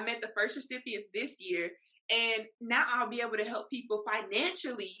 I met the first recipients this year. And now I'll be able to help people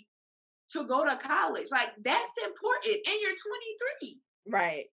financially to go to college. Like, that's important. And you're 23.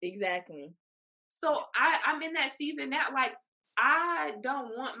 Right. Exactly. So I'm in that season now. Like, I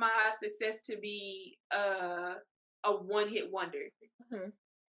don't want my success to be a one-hit wonder.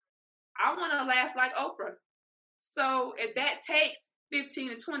 I want to last like Oprah. So if that takes 15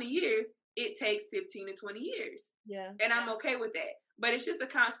 to 20 years, it takes 15 to 20 years. Yeah. And I'm okay with that. But it's just a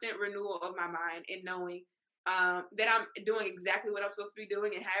constant renewal of my mind and knowing that I'm doing exactly what I'm supposed to be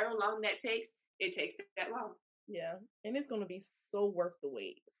doing. And however long that takes, it takes that long. Yeah. And it's going to be so worth the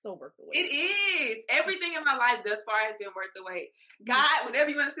wait. So worth the wait. It is. Everything in my life thus far has been worth the wait. God, whenever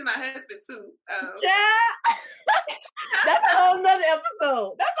you want to see my husband too. Yeah. That's a whole nother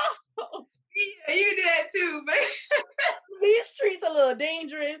episode. That's all. Yeah, you can do that too, but these streets are a little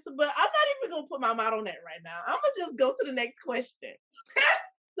dangerous, but I'm not even gonna put my mouth on that right now. I'm gonna just go to the next question.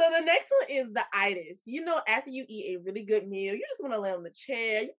 So the next one is the itis. You know, after you eat a really good meal, you just want to lay on the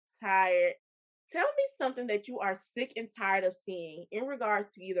chair, you're tired. Tell me something that you are sick and tired of seeing in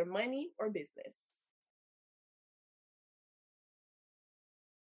regards to either money or business.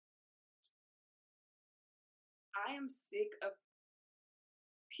 I am sick of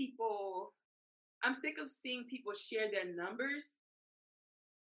people. I'm sick of seeing people share their numbers,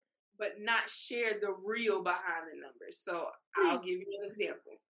 but not share the real behind the numbers. So I'll give you an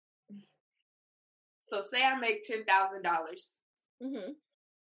example. So say I make $10,000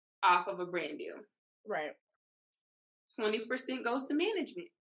 off of a brand deal. Right. 20% goes to management.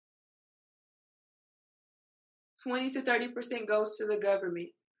 20 to 30% goes to the government.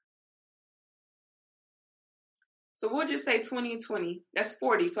 So we'll just say 20 and 20. That's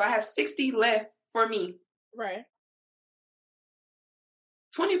 40. So I have 60 left for me. Right.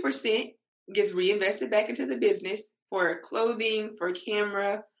 20% gets reinvested back into the business for clothing, for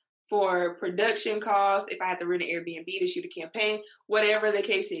camera, for production costs, if I have to rent an Airbnb to shoot a campaign, whatever the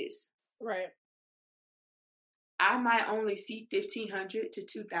case is. Right. I might only see 1,500 to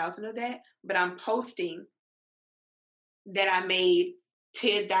 2,000 of that, but I'm posting that I made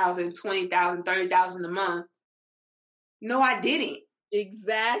 10,000, 20,000, 30,000 a month. No, I didn't.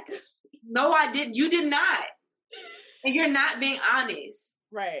 Exactly. No, I didn't. You did not. And you're not being honest.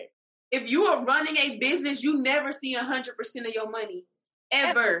 Right. If you are running a business, you never see 100% of your money.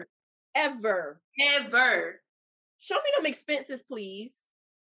 Ever. Ever. Ever. Show me them expenses, please.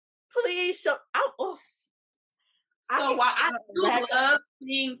 Please show. So while I do love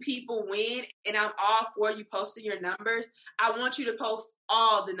seeing people win, and I'm all for you posting your numbers, I want you to post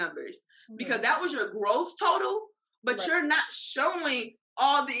all the numbers because that was your gross total, but you're not showing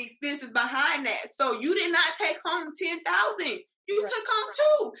all the expenses behind that. So you did not take home 10,000. You took home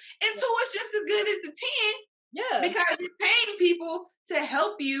 2, and 2 is just as good as the 10. Yeah, because you're paying people to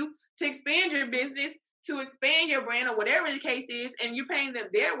help you to expand your business, to expand your brand, or whatever the case is, and you're paying them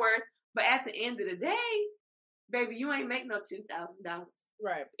their worth. But at the end of the day, baby, you ain't make no $10,000.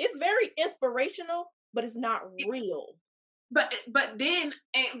 Right. It's very inspirational, but it's not real. But then,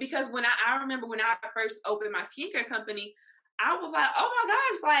 and because when I remember when I first opened my skincare company, I was like, oh my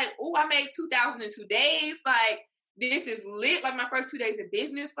gosh, like, oh, I made $2,000 in 2 days. Like, this is lit. Like my first 2 days of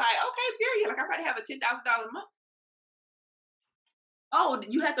business. Like, okay, period. Like I probably have a $10,000 a month. Oh,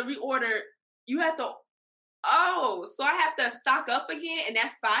 you have to reorder. You have to. Oh, so I have to stock up again, and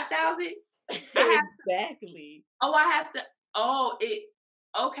that's 5,000. Exactly. I have to. Oh, it.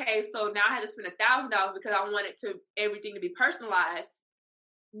 Okay, so now I had to spend $1,000 because I wanted everything to be personalized.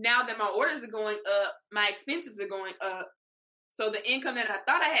 Now that my orders are going up, my expenses are going up. So the income that I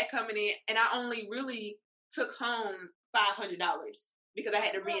thought I had coming in, and I only really took home $500 because I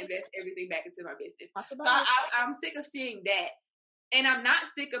had to reinvest everything back into my business. So I'm sick of seeing that. And I'm not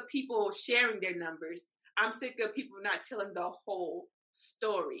sick of people sharing their numbers. I'm sick of people not telling the whole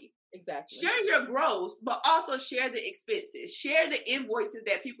story. Exactly. Share your gross, but also share the expenses. Share the invoices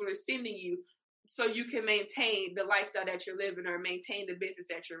that people are sending you so you can maintain the lifestyle that you're living or maintain the business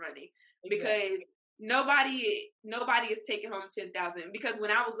that you're running. Exactly. Because nobody is taking home 10,000. Because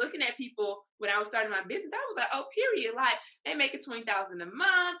when I was looking at people, when I was starting my business, I was like, oh, period. Like, they making $20,000 a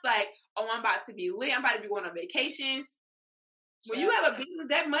month. Like, oh, I'm about to be lit. I'm about to be going on vacations. When you have a business,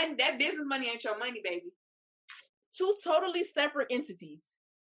 that business money ain't your money, baby. 2 totally separate entities.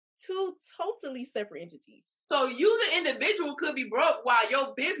 2 totally separate entities. So you, the individual, could be broke while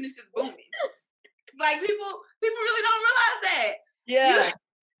your business is booming. Like people really don't realize that. Yeah.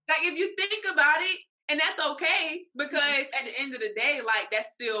 Like if you think about it, and that's okay because at the end of the day, like that's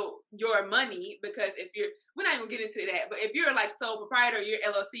still your money. Because if we're not even gonna get into that, but if you're like sole proprietor, your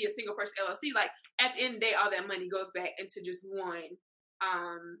LLC, a single person LLC, like at the end of the day, all that money goes back into just one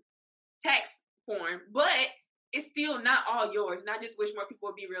tax form. But it's still not all yours. And I just wish more people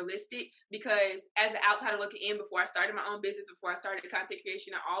would be realistic because as an outsider looking in, before I started my own business, before I started content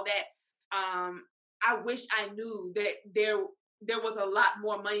creation and all that, I wish I knew that there was a lot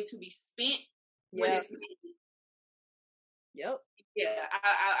more money to be spent when it's made. Yep. Yeah,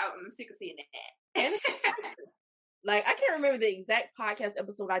 I'm sick of seeing that. Like, I can't remember the exact podcast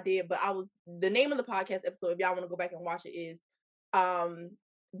episode I did, but the name of the podcast episode, if y'all want to go back and watch it, is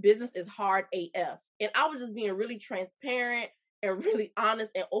Business is Hard AF. And I was just being really transparent and really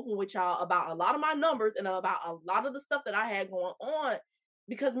honest and open with y'all about a lot of my numbers and about a lot of the stuff that I had going on.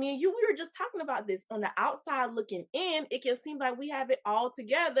 Because me and you, we were just talking about this. On the outside looking in, it can seem like we have it all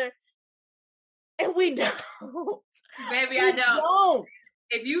together. And we don't. Baby, I don't.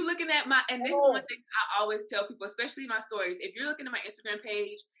 If you looking at and this is one thing I always tell people, especially my stories. If you're looking at my Instagram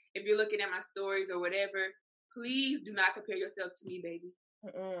page, if you're looking at my stories or whatever, please do not compare yourself to me, baby.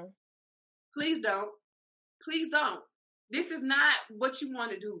 Please don't. Please don't. This is not what you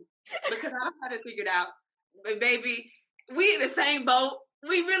want to do because I got to figure it out. But baby, we in the same boat.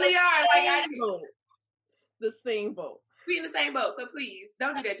 We really are. Like the same boat. We in the same boat. So please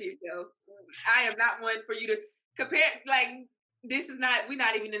don't do that to yourself. I am not one for you to compare. Like this is not. We're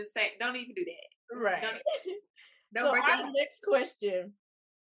not even in the same. Don't even do that. Right. Don't so break our next question.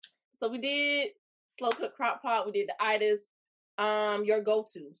 So we did slow cook crock pot. We did the itis. Your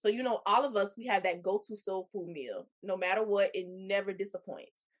go-to. So all of us, we have that go-to soul food meal. No matter what, it never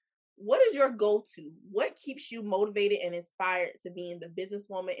disappoints. What is your go-to? What keeps you motivated and inspired to being the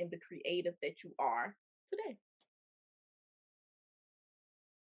businesswoman and the creative that you are today?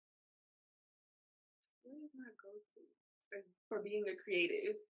 What is my go-to for being a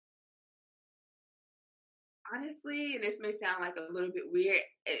creative? Honestly, and this may sound like a little bit weird,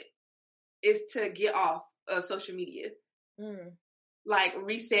 is to get off of social media. Like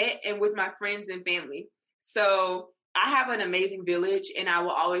reset and with my friends and family. So I have an amazing village, and I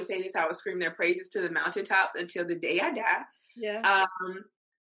will always say this. I will scream their praises to the mountaintops until the day I die. Yeah.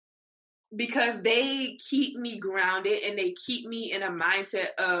 Because they keep me grounded and they keep me in a mindset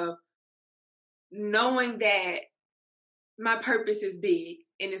of knowing that my purpose is big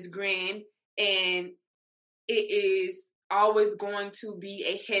and it's grand and it is always going to be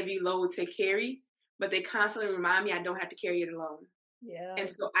a heavy load to carry, but they constantly remind me I don't have to carry it alone. Yeah. And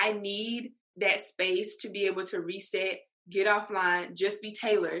so I need that space to be able to reset get offline, just be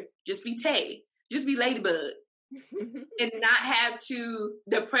Taylor, just be Tay, just be Ladybug, and not have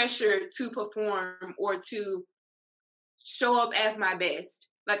the pressure to perform or to show up as my best.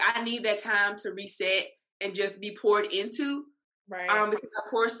 Like, I need that time to reset and just be poured into. Right. Because I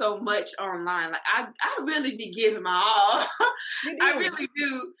pour so much online. Like, I really be giving my all. I really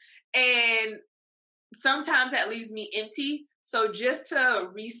do. And sometimes that leaves me empty. So just to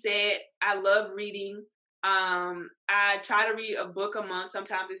reset, I love reading. I try to read a book a month.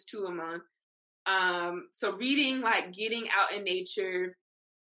 Sometimes it's 2 a month. So reading, like getting out in nature,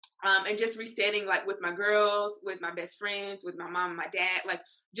 and just resetting, like with my girls, with my best friends, with my mom and my dad, like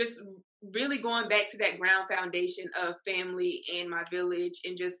just really going back to that ground foundation of family and my village,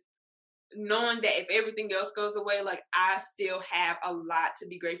 and just knowing that if everything else goes away, like I still have a lot to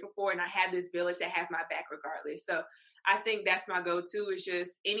be grateful for, and I have this village that has my back regardless. So I think that's my go-to, is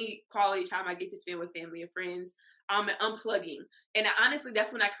just any quality time I get to spend with family and friends, and unplugging. And honestly,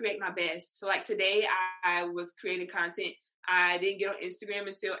 that's when I create my best. So like today, I was creating content. I didn't get on Instagram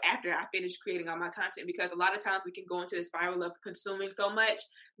until after I finished creating all my content, because a lot of times we can go into the spiral of consuming so much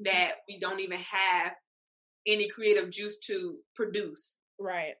that we don't even have any creative juice to produce.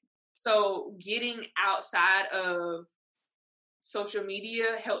 Right. So getting outside of social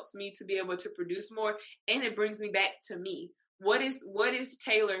media helps me to be able to produce more, and it brings me back to me. What is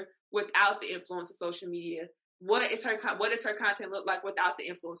Taylor without the influence of social media? What does her content look like without the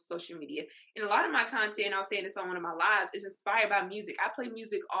influence of social media? And a lot of my content, I was saying this on one of my lives, is inspired by music. I play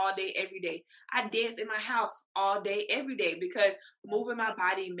music all day, every day. I dance in my house all day, every day, because moving my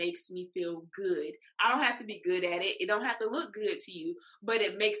body makes me feel good. I don't have to be good at it. It don't have to look good to you, but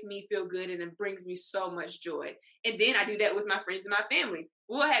it makes me feel good, and it brings me so much joy. And then I do that with my friends and my family.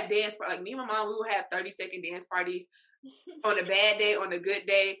 We'll have dance parties. Like me and my mom, we will have 30-second dance parties on a bad day, on a good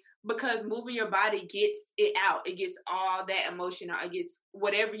day, because moving your body gets it out. It gets all that emotion out. It gets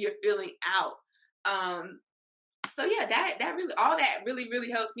whatever you're feeling out. So yeah, that really, all that really, really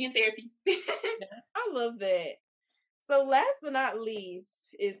helps me in therapy. I love that. So last but not least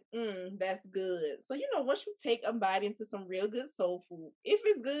is, that's good. So, once you take a bite into some real good soul food, if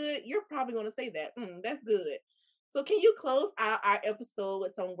it's good, you're probably going to say that, that's good. So can you close out our episode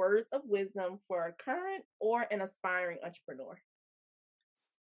with some words of wisdom for a current or an aspiring entrepreneur?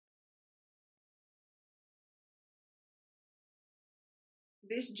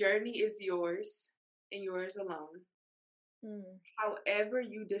 This journey is yours and yours alone. However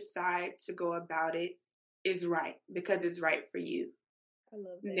you decide to go about it is right, because it's right for you. I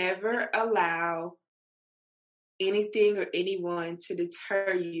love that. Never allow anything or anyone to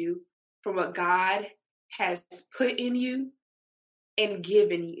deter you from what God has put in you and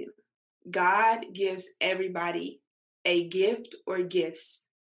given you. God gives everybody a gift or gifts.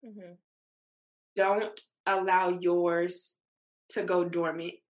 Mm-hmm. Don't allow yours to go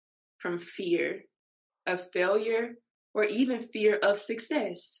dormant from fear of failure or even fear of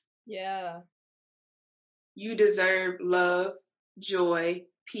success. Yeah. You deserve love, joy,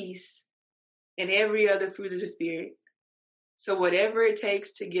 peace, and every other fruit of the Spirit. So whatever it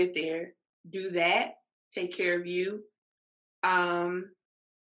takes to get there, do that. Take care of you, and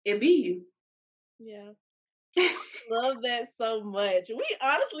be you. Yeah. Love that so much. We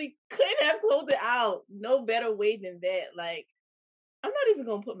honestly couldn't have closed it out no better way than that. Like, I'm not even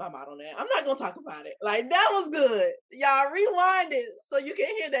gonna put my mouth on that. I'm not gonna talk about it. Like, that was good. Y'all rewind it so you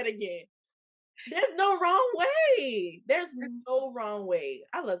can hear that again. There's no wrong way. There's no wrong way.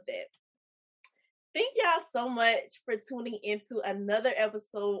 I love that. Thank y'all so much for tuning into another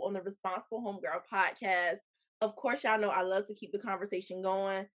episode on the Responsible Homegirl podcast. Of course, y'all know I love to keep the conversation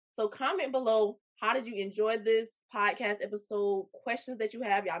going. So comment below, how did you enjoy this podcast episode? Questions that you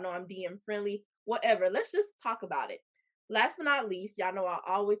have, y'all know I'm DM friendly, whatever. Let's just talk about it. Last but not least, y'all know I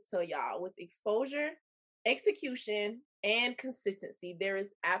always tell y'all, with exposure, execution, and consistency, there is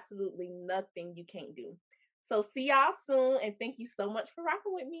absolutely nothing you can't do. So see y'all soon, and thank you so much for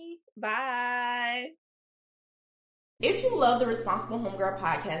rocking with me. Bye. If you love the Responsible Homegirl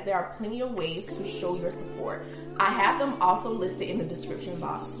podcast, there are plenty of ways to show your support. I have them also listed in the description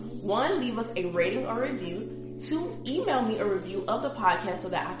box. 1, leave us a rating or review. 2, email me a review of the podcast so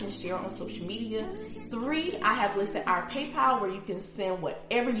that I can share on social media. 3, I have listed our PayPal where you can send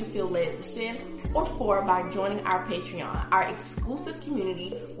whatever you feel led to send. Or 4, by joining our Patreon, our exclusive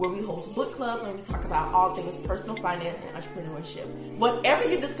community where we host book clubs and we talk about all things personal finance and entrepreneurship. Whatever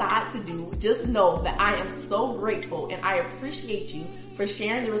you decide to do, just know that I am so grateful and I appreciate you for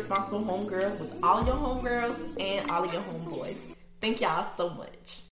sharing the Responsible Homegirl with all of your homegirls and all of your homeboys. Thank y'all so much.